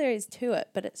 That's all there is to it,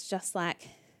 but it's just like,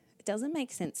 it doesn't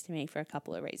make sense to me for a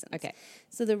couple of reasons. Okay.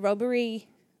 So the robbery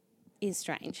is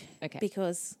strange. Okay.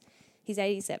 Because he's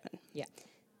 87. Yeah.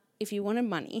 If you wanted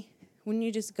money, wouldn't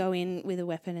you just go in with a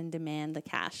weapon and demand the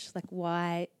cash? Like,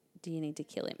 why do you need to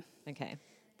kill him? Okay.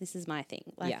 This is my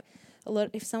thing. Like, Yeah.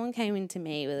 if someone came into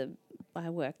me I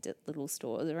worked at little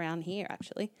stores around here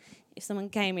actually. If someone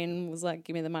came in and was like,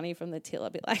 give me the money from the till,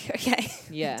 I'd be like, okay,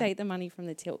 Yeah. take the money from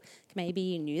the till. Maybe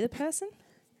you knew the person.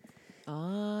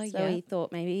 Ah, So he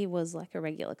thought maybe he was like a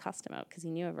regular customer because he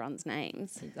knew everyone's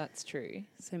names. That's true.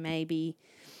 So maybe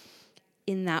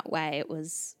in that way it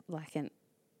was like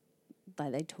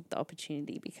they took the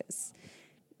opportunity because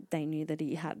they knew that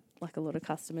he had like a lot of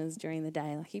customers during the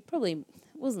day. Like he probably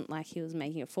wasn't like he was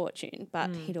making a fortune, but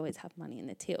he'd always have money in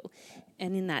the till.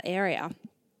 And in that area,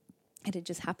 it had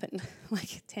just happened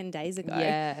like 10 days ago.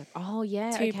 Yeah. Oh,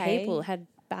 yeah. Two people had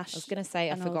I bashed was going to say,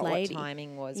 I an old forgot what lady.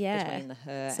 timing was Yeah. between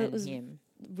her So it and was him.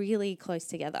 really close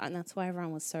together, and that's why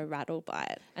everyone was so rattled by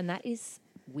it. And that is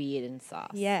weird and sus.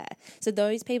 Yeah. So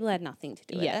those people had nothing to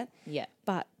do with Yeah. it. Yeah.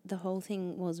 But the whole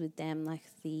thing was with them, like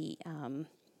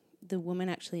the woman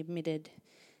actually admitted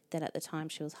that at the time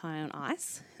she was high on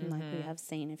ice. And like we have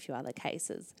seen a few other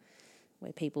cases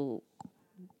where people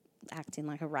act in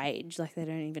like a rage, like they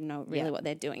don't even know really what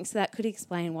they're doing. So that could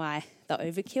explain why the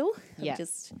overkill. Yeah.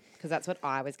 Just Because that's what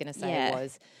I was going to say Yeah.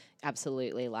 was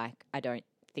absolutely like, I don't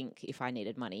think if I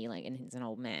needed money, like, and he's an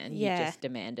old man, Yeah. you just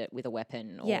demand it with a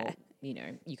weapon or, Yeah. you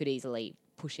know, you could easily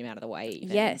push him out of the way even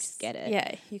and yes, just get it.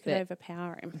 Yeah, you could But-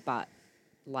 overpower him. But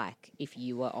like if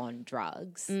you were on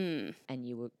drugs and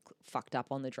you were fucked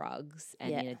up on the drugs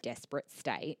and in Yeah. a desperate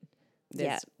state,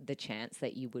 there's the chance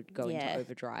that you would go Yeah. into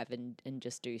overdrive and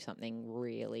just do something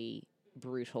really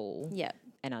brutal Yeah,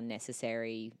 and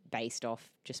unnecessary based off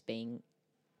just being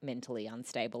mentally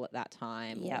unstable at that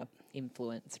time Yep. or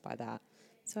influenced by that.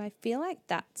 so I feel like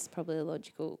that's probably a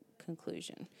logical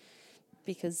conclusion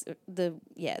because the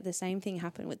same thing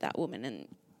happened with that woman, and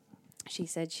she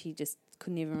said she just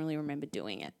couldn't even really remember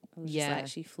doing it. It was just Yeah. like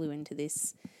she flew into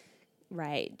this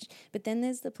rage. But then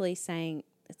there's the police saying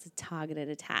it's a targeted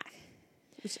attack,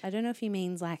 which I don't know if he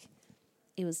means like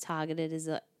it was targeted as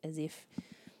if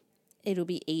it'll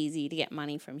be easy to get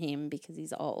money from him because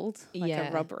he's old, like Yeah.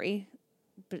 a robbery.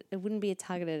 But it wouldn't be a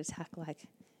targeted attack like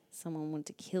someone wanted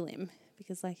to kill him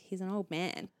because like he's an old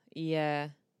man. Yeah.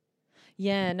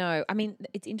 Yeah, no. I mean,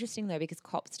 it's interesting though because the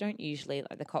cops don't usually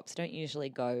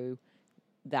go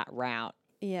that route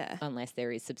Yeah. unless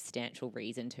there is substantial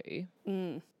reason to.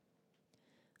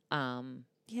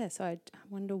 Yeah, so I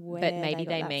wonder where But maybe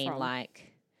got they that mean from. like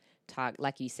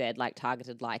like you said, like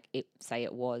targeted like it say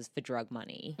it was for drug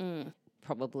money.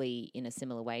 Probably in a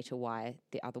similar way to why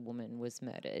the other woman was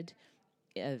murdered.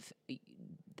 Of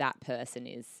that person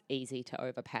is easy to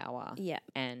overpower. Yeah.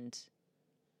 And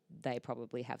they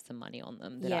probably have some money on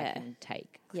them that Yeah. I can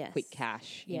take Yes. quick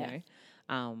cash, you Yeah.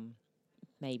 know.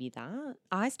 Maybe that.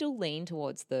 I still lean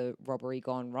towards the robbery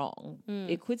gone wrong.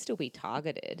 It could still be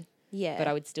targeted, Yeah. but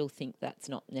I would still think that's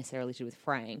not necessarily to do with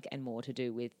Frank and more to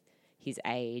do with his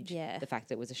age, Yeah. the fact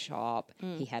that it was a shop,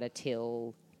 he had a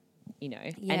till, you know.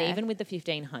 And Yeah. even with the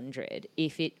 1500,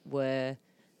 if it were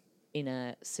in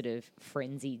a sort of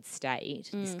frenzied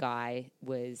state, this guy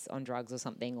was on drugs or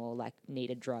something or like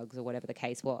needed drugs or whatever the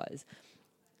case was,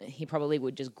 he probably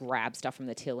would just grab stuff from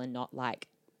the till and not like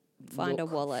Find a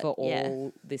look wallet, for yeah.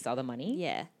 all this other money.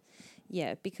 Yeah.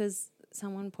 Yeah, because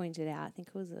someone pointed out, I think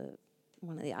it was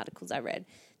one of the articles I read,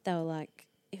 they were like,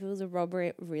 if it was a robbery,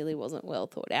 it really wasn't well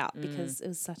thought out because it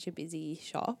was such a busy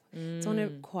shop. It's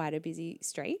on quite a busy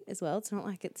street as well. It's not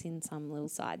like it's in some little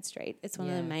side street. It's one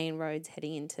of Yeah. the main roads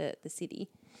heading into the city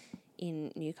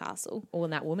in Newcastle. Well,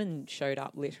 and that woman showed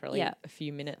up literally Yeah. a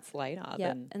few minutes later. Yeah,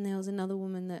 Than, and there was another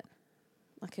woman that,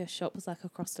 like, her shop was like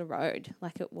across the road.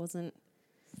 Like it wasn't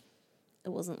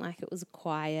like it was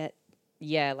quiet.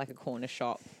 yeah, like a corner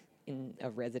shop in a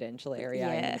residential area in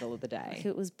the Yeah. middle of the day. Like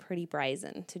it was pretty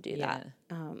brazen to do that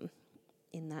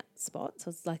in that spot. So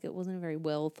it's like it wasn't a very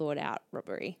well thought out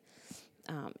robbery,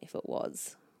 if it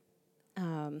was.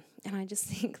 And I just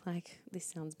think like this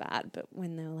sounds bad, but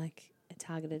when they're like a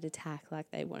targeted attack, like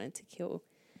they wanted to kill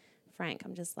Frank,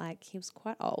 I'm just like he was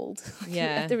quite old. Like,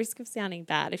 Yeah. At the risk of sounding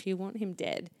bad, if you want him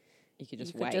dead, You could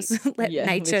just you could wait. just let Yeah,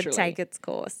 nature literally. take its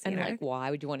course. And you know? like, why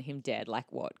would you want him dead?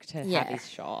 Like, what to have Yeah. his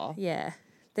shot? Yeah.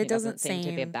 There There doesn't seem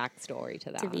to be a backstory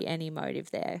to that. to be any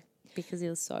motive there because he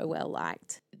was so well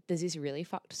liked. There's this really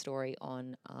fucked story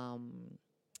on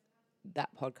that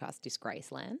podcast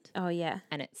Disgraceland, Oh, yeah.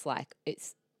 and it's like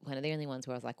it's one of the only ones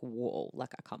where I was like, whoa, like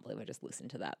I can't believe I just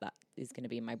listened to that. That is going to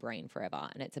be in my brain forever.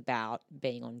 And it's about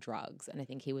being on drugs. And I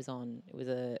think it was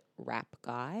a rap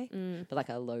guy, but like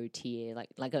a low tier,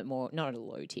 like a more, not a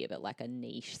low tier, but like a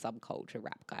niche subculture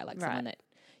rap guy, like someone that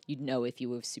you'd know if you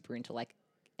were super into like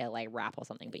LA rap or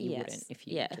something, but you wouldn't if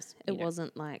you just, it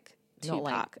wasn't like not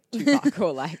Tupac. like Tupac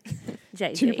or like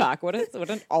Jay-Z. Tupac. What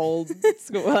an old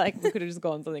school. Like we could have just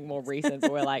gone something more recent,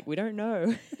 but we're like, we don't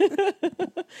know.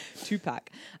 Tupac.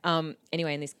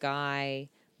 Anyway, and this guy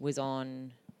was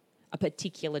on a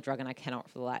particular drug, and I cannot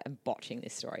for the life, I'm botching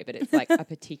this story, but it's like a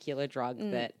particular drug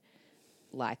that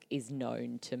like is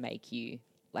known to make you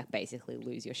like basically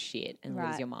lose your shit and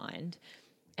lose your mind.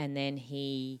 And then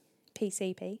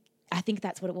PCP. I think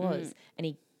that's what it was.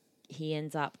 And he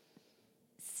ends up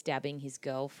stabbing his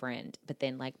girlfriend, but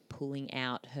then like pulling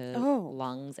out her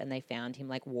lungs, and they found him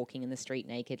like walking in the street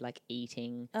naked, like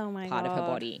eating part of her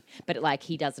body. But like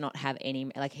he does not have any,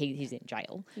 like he's in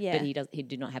jail, but he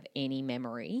did not have any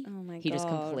memory. Oh my He just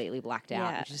God. completely blacked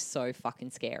out, which is so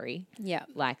fucking scary. Yeah.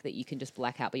 Like that you can just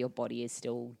black out, but your body is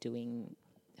still doing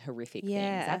horrific things.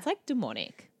 Yeah. That's like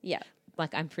demonic. Yeah.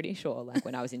 Like I'm pretty sure like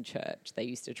when I was in church, they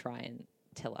used to try and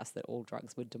tell us that all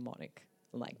drugs were demonic.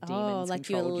 Like demons like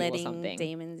you're controlled you or letting something.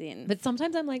 demons in. But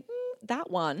sometimes I'm like,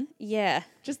 that one, Yeah.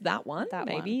 just that one, That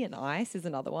maybe. And ice is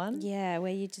another one. Yeah,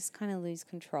 where you just kind of lose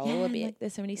control Yeah, a bit. like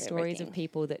there's so many stories of everything.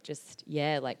 people that just,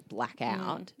 like black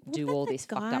out, What do about all that this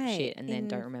fucked up guy shit and then in-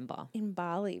 don't remember. In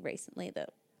Bali recently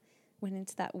that went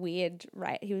into that weird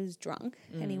he was drunk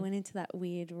and he went into that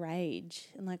weird rage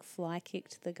and like fly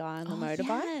kicked the guy on the motorbike.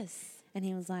 Yes. And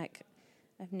he was like,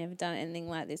 I've never done anything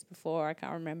like this before. I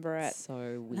can't remember it. So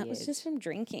And weird. that was just from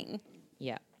drinking.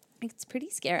 yeah. It's pretty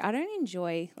scary. I don't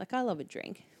enjoy, like, I love a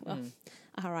drink. Well,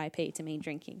 RIP to me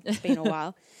drinking. It's been a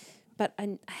while. But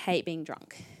I hate being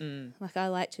drunk. Like, I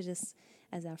like to just,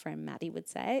 as our friend Maddie would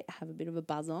say, have a bit of a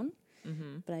buzz on.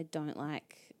 But I don't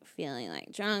like feeling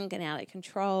like drunk and out of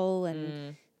control.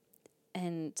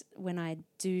 And when I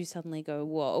do suddenly go,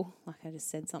 whoa, like I just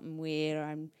said something weird or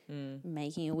I'm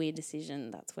making a weird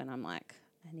decision, that's when I'm like,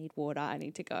 I need water, I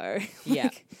need to go. Yeah.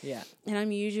 Like, Yeah. and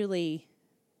I'm usually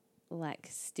like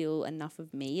still enough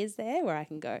of me is there where I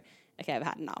can go, okay, I've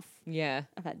had enough. Yeah.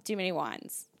 I've had too many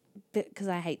wines. Because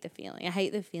I hate the feeling. I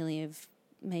hate the feeling of,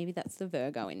 maybe that's the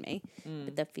Virgo in me,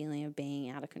 but the feeling of being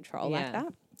out of control like Yeah.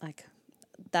 that. Like,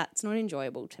 that's not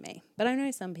enjoyable to me. But I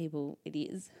know some people it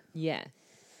is. Yeah.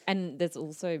 And there's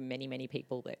also many, many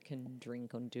people that can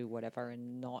drink and do whatever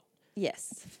and not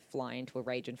Yes. fly into a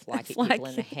rage and fly kick Fly people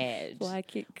in the kick- head. Fly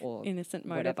kick, or innocent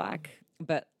whatever. motorbike.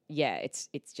 But yeah, it's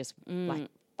just like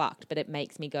fucked. But it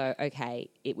makes me go, okay,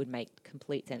 it would make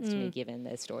complete sense to me given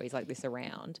there's stories like this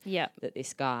around. Yeah. That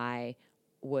this guy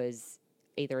was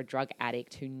either a drug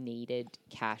addict who needed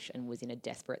cash and was in a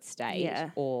desperate state,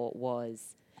 or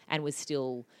was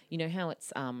still, you know how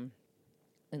it's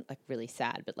like really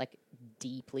sad, but like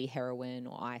deeply heroin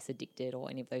or ice addicted or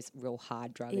any of those real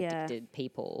hard drug addicted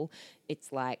people,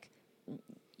 it's like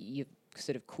you've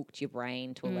sort of cooked your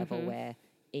brain to a level where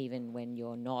even when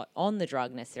you're not on the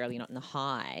drug necessarily, not in the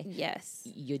high, Yes.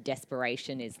 your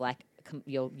desperation is like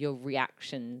your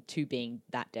reaction to being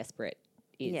that desperate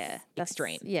is that's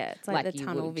extreme. Yeah, it's like the you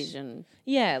tunnel would- vision.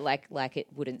 Yeah, like it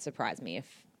wouldn't surprise me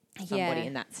if somebody Yeah.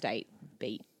 in that state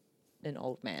beat an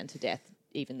old man to death,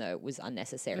 even though it was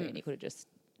unnecessary and he could have just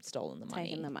stolen the money.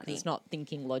 Taken the 'Cause money. it's not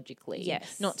thinking logically.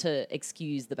 Yes. Not to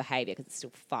excuse the behavior because it's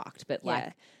still fucked, but Yeah.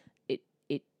 like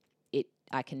it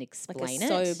I can Like explain a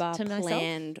it sober, to myself.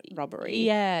 planned robbery.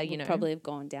 Yeah, you would know. probably have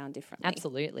gone down differently.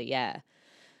 Absolutely, yeah.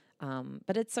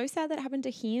 But it's so sad that it happened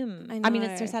to him. I I mean,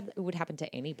 it's so know. sad that it would happen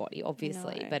to anybody,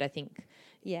 obviously. know. But I think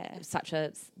Yeah. such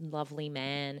a lovely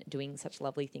man doing such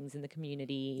lovely things in the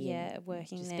community. Yeah, and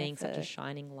working just there being such a for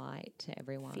shining light to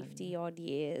everyone. 50 odd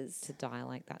years. To die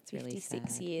like that's really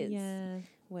 56 sad. years. Yeah.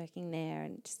 Working there,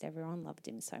 and just everyone loved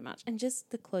him so much. And just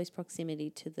the close proximity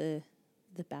to the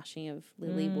bashing of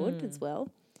Lily Wood as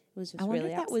well. It was just I wonder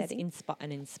really if that upsetting.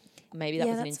 was maybe that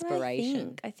was an that's what I inspiration.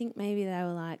 think. I think maybe they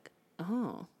were like,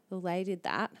 oh, well, they did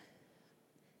that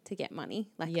to get money.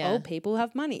 Like, Yeah. old people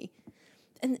have money.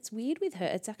 And it's weird with her.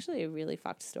 It's actually a really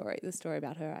fucked story. The story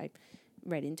about her, I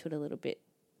read into it a little bit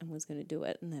and was going to do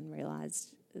it and then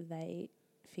realised they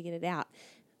figured it out.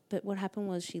 But what happened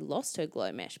was she lost her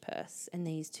glow mesh purse and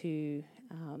these two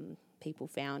people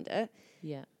found it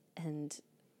Yeah. and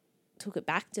took it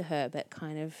back to her, but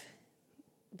kind of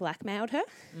blackmailed her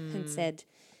and said,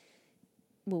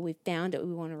 well, we found it,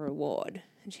 we want a reward.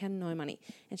 And she had no money.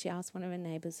 And she asked one of her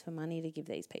neighbours for money to give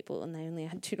these people, and they only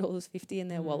had $2.50 in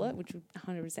their wallet, which would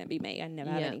 100% be me. I never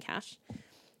have Yeah. any cash.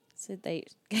 So they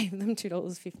gave them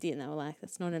 $2.50 and they were like,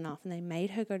 that's not enough. And they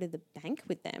made her go to the bank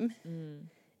with them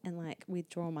and like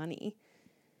withdraw money.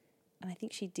 And I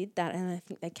think she did that, and I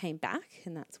think they came back,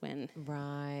 and that's when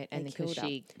Right. And they because killed her.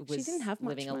 she She was didn't have much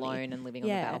living money. alone and living on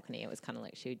Yeah. the balcony, it was kind of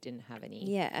like she didn't have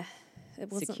any it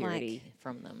wasn't security like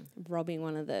from them. robbing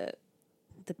one of the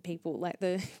people, like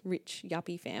the rich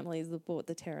yuppie families that bought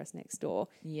the terrace next door.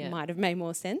 Yeah. Might have made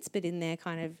more sense, but in their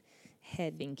kind of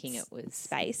head Thinking it was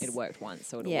space. It worked once,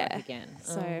 so it'll Yeah. work again.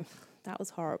 So that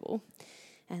was horrible.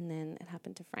 And then it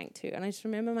happened to Frank too. And I just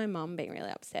remember my mum being really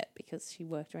upset because she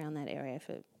worked around that area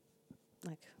for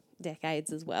like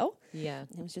decades as well. Yeah.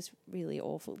 It was just really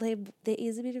awful. There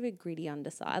is a bit of a gritty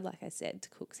underside, like I said, to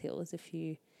Cooks Hill. There's a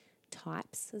few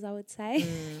types, as I would say,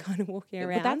 kind of walking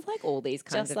around. But that's like all these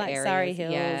kinds just of like areas. Surrey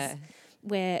Hills, Yeah.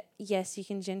 where, yes, you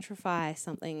can gentrify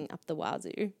something up the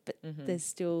wazoo, but there's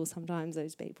still sometimes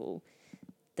those people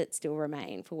that still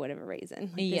remain for whatever reason.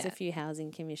 Like there's Yeah. a few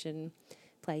housing commission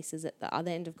places at the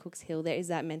other end of Cooks Hill. There is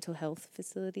that mental health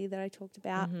facility that I talked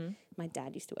about. My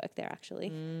dad used to work there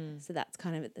actually. So that's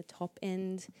kind of at the top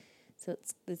end. So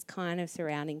there's kind of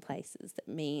surrounding places that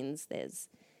means there's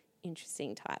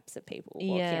interesting types of people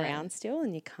walking Yeah. around still,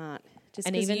 and you can't just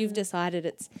And because even- you've decided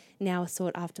it's now a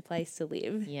sought after place to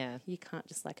live. Yeah. You can't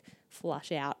just like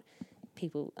flush out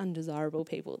people, undesirable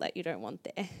people that you don't want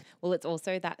there. Well, it's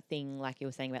also that thing, like you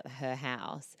were saying about her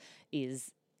house,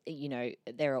 is, you know,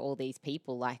 there are all these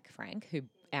people like Frank who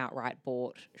outright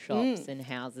bought shops and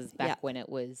houses back Yeah. when it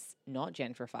was not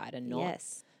gentrified and not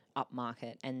Yes.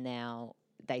 upmarket, and now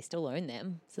they still own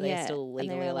them, so they're Yeah, still and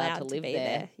legally they're allowed to live be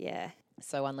there. Yeah.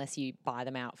 So unless you buy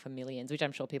them out for millions, which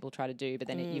I'm sure people try to do, but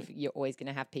then you're always going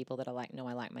to have people that are like, no,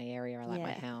 I like my area, I like my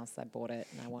Yeah. house, I bought it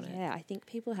and I want it. Yeah, I think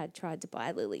people had tried to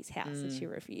buy Lily's house and she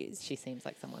refused. She seems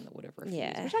like someone that would have refused,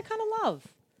 Yeah. which I kind of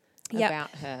love Yep. about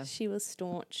her. She was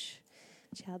staunch.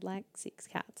 She had like 6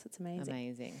 cats. It's amazing.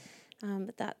 Amazing.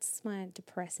 But that's my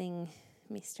depressing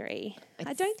mystery. I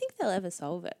It's- don't think they'll ever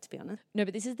solve it, to be honest. No,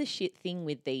 but this is the shit thing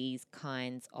with these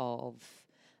kinds of,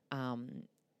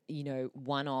 you know,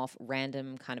 one-off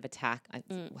random kind of attack,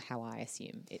 how I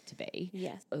assume it to be,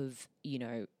 Yes. of, you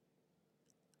know,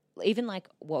 even like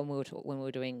when we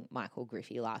were doing Michael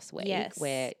Griffey last week, Yes.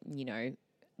 where, you know,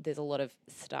 there's a lot of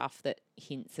stuff that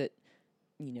hints at,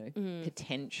 you know,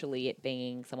 potentially it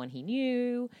being someone he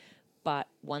knew, but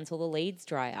once all the leads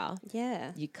dry up,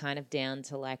 Yeah. you're kind of down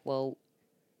to like, well,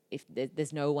 if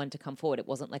there's no one to come forward, it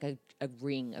wasn't like a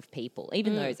ring of people,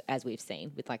 even those, as we've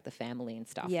seen with like the family and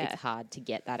stuff, Yeah. it's hard to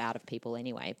get that out of people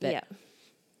anyway. But Yeah.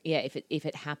 yeah, if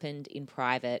it happened in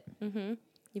private, You've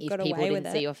if got people away with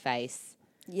didn't see it. your face,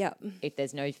 Yep. if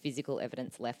there's no physical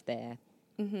evidence left there,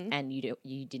 and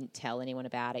you didn't tell anyone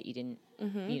about it, you didn't,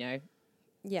 you know,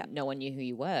 Yeah. no one knew who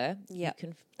you were. Yep.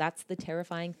 That's the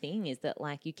terrifying thing, is that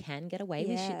like you can get away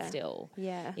with shit Yeah. still.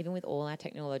 Yeah. Even with all our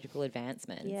technological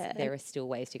advancements, Yeah. there are still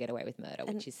ways to get away with murder,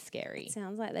 And which is scary. It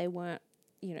sounds like they weren't,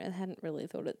 they hadn't really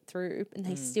thought it through, and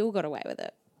they still got away with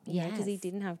it. Because he Yes.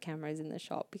 didn't have cameras in the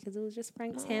shop because it was just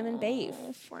Frank's ham and beef.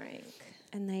 Oh, Frank.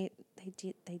 And they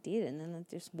did, and then they're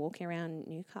just walking around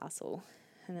Newcastle,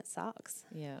 and it sucks.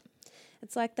 Yeah.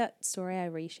 It's like that story I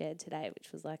reshared today,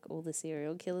 which was like all the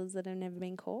serial killers that have never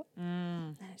been caught.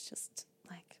 And it's just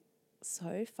like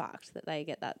so fucked that they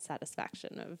get that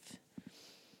satisfaction of,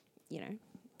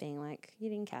 being like, you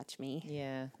didn't catch me.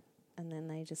 Yeah. And then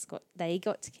they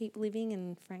got to keep living,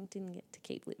 and Frank didn't get to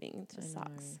keep living. It just I know.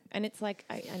 sucks. And it's like,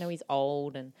 I know he's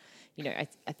old, and, you know,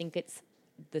 I think it's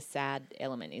the sad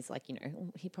element is like, you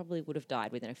know, he probably would have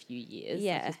died within a few years. Like,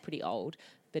 Yeah. he's pretty old,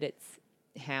 but it's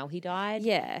how he died.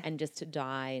 Yeah. And just to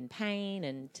die in pain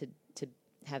and to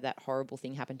have that horrible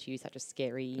thing happen to you, such a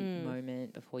scary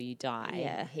moment before you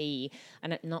die. Yeah.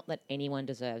 And not that anyone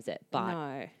deserves it, but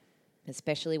No.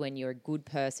 especially when you're a good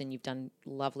person, you've done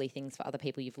lovely things for other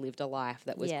people, you've lived a life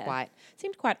that was Yeah.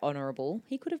 seemed quite honourable.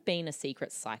 He could have been a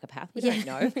secret psychopath. We Yeah, don't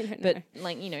know. we don't but know.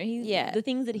 like, you know, the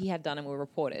things that he had done and were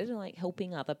reported, like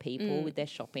helping other people with their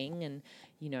shopping and,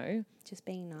 you know, Just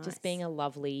being nice. just being a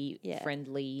lovely, Yeah.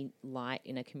 friendly light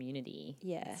in a community.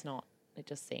 Yeah. It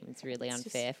just seems really It's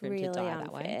just unfair for him to really die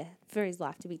that way. unfair for his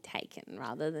life to be taken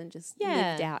rather than just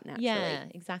lived out naturally. Yeah,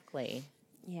 exactly.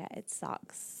 Yeah, it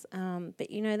sucks. But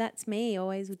that's me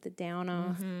always with the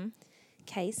downer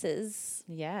cases.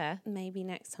 Yeah. Maybe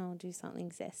next time I'll do something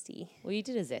zesty. Well, you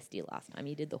did a zesty last time.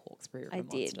 You did the Hawkesbury River I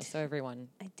Monster. did. So everyone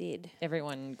I did.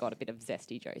 got a bit of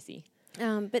zesty Josie.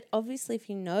 But obviously, if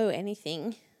you know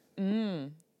anything,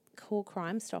 call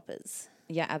Crime Stoppers.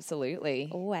 Yeah, absolutely.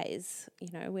 Always.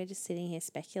 We're just sitting here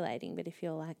speculating. But if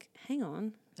you're like, hang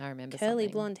on, I remember curly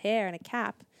something. blonde hair and a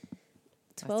cap,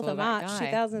 12th saw of that March, guy.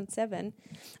 2007.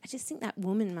 I just think that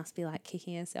woman must be like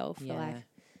kicking herself for like,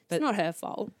 But it's not her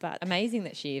fault, but amazing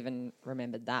that she even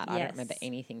remembered that. I don't remember Yes.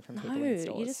 anything from no, people in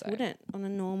stores. you just so. wouldn't on a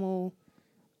normal,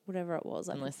 whatever it was,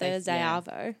 like Unless a they- Thursday yeah.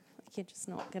 Arvo. Like you're just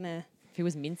not going to, If he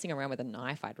was mincing around with a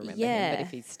knife, I'd remember him. Yeah. But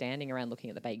if he's standing around looking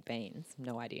at the baked beans,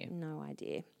 no idea. no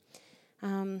idea.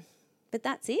 But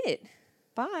that's it.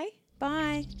 Bye.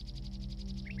 Bye.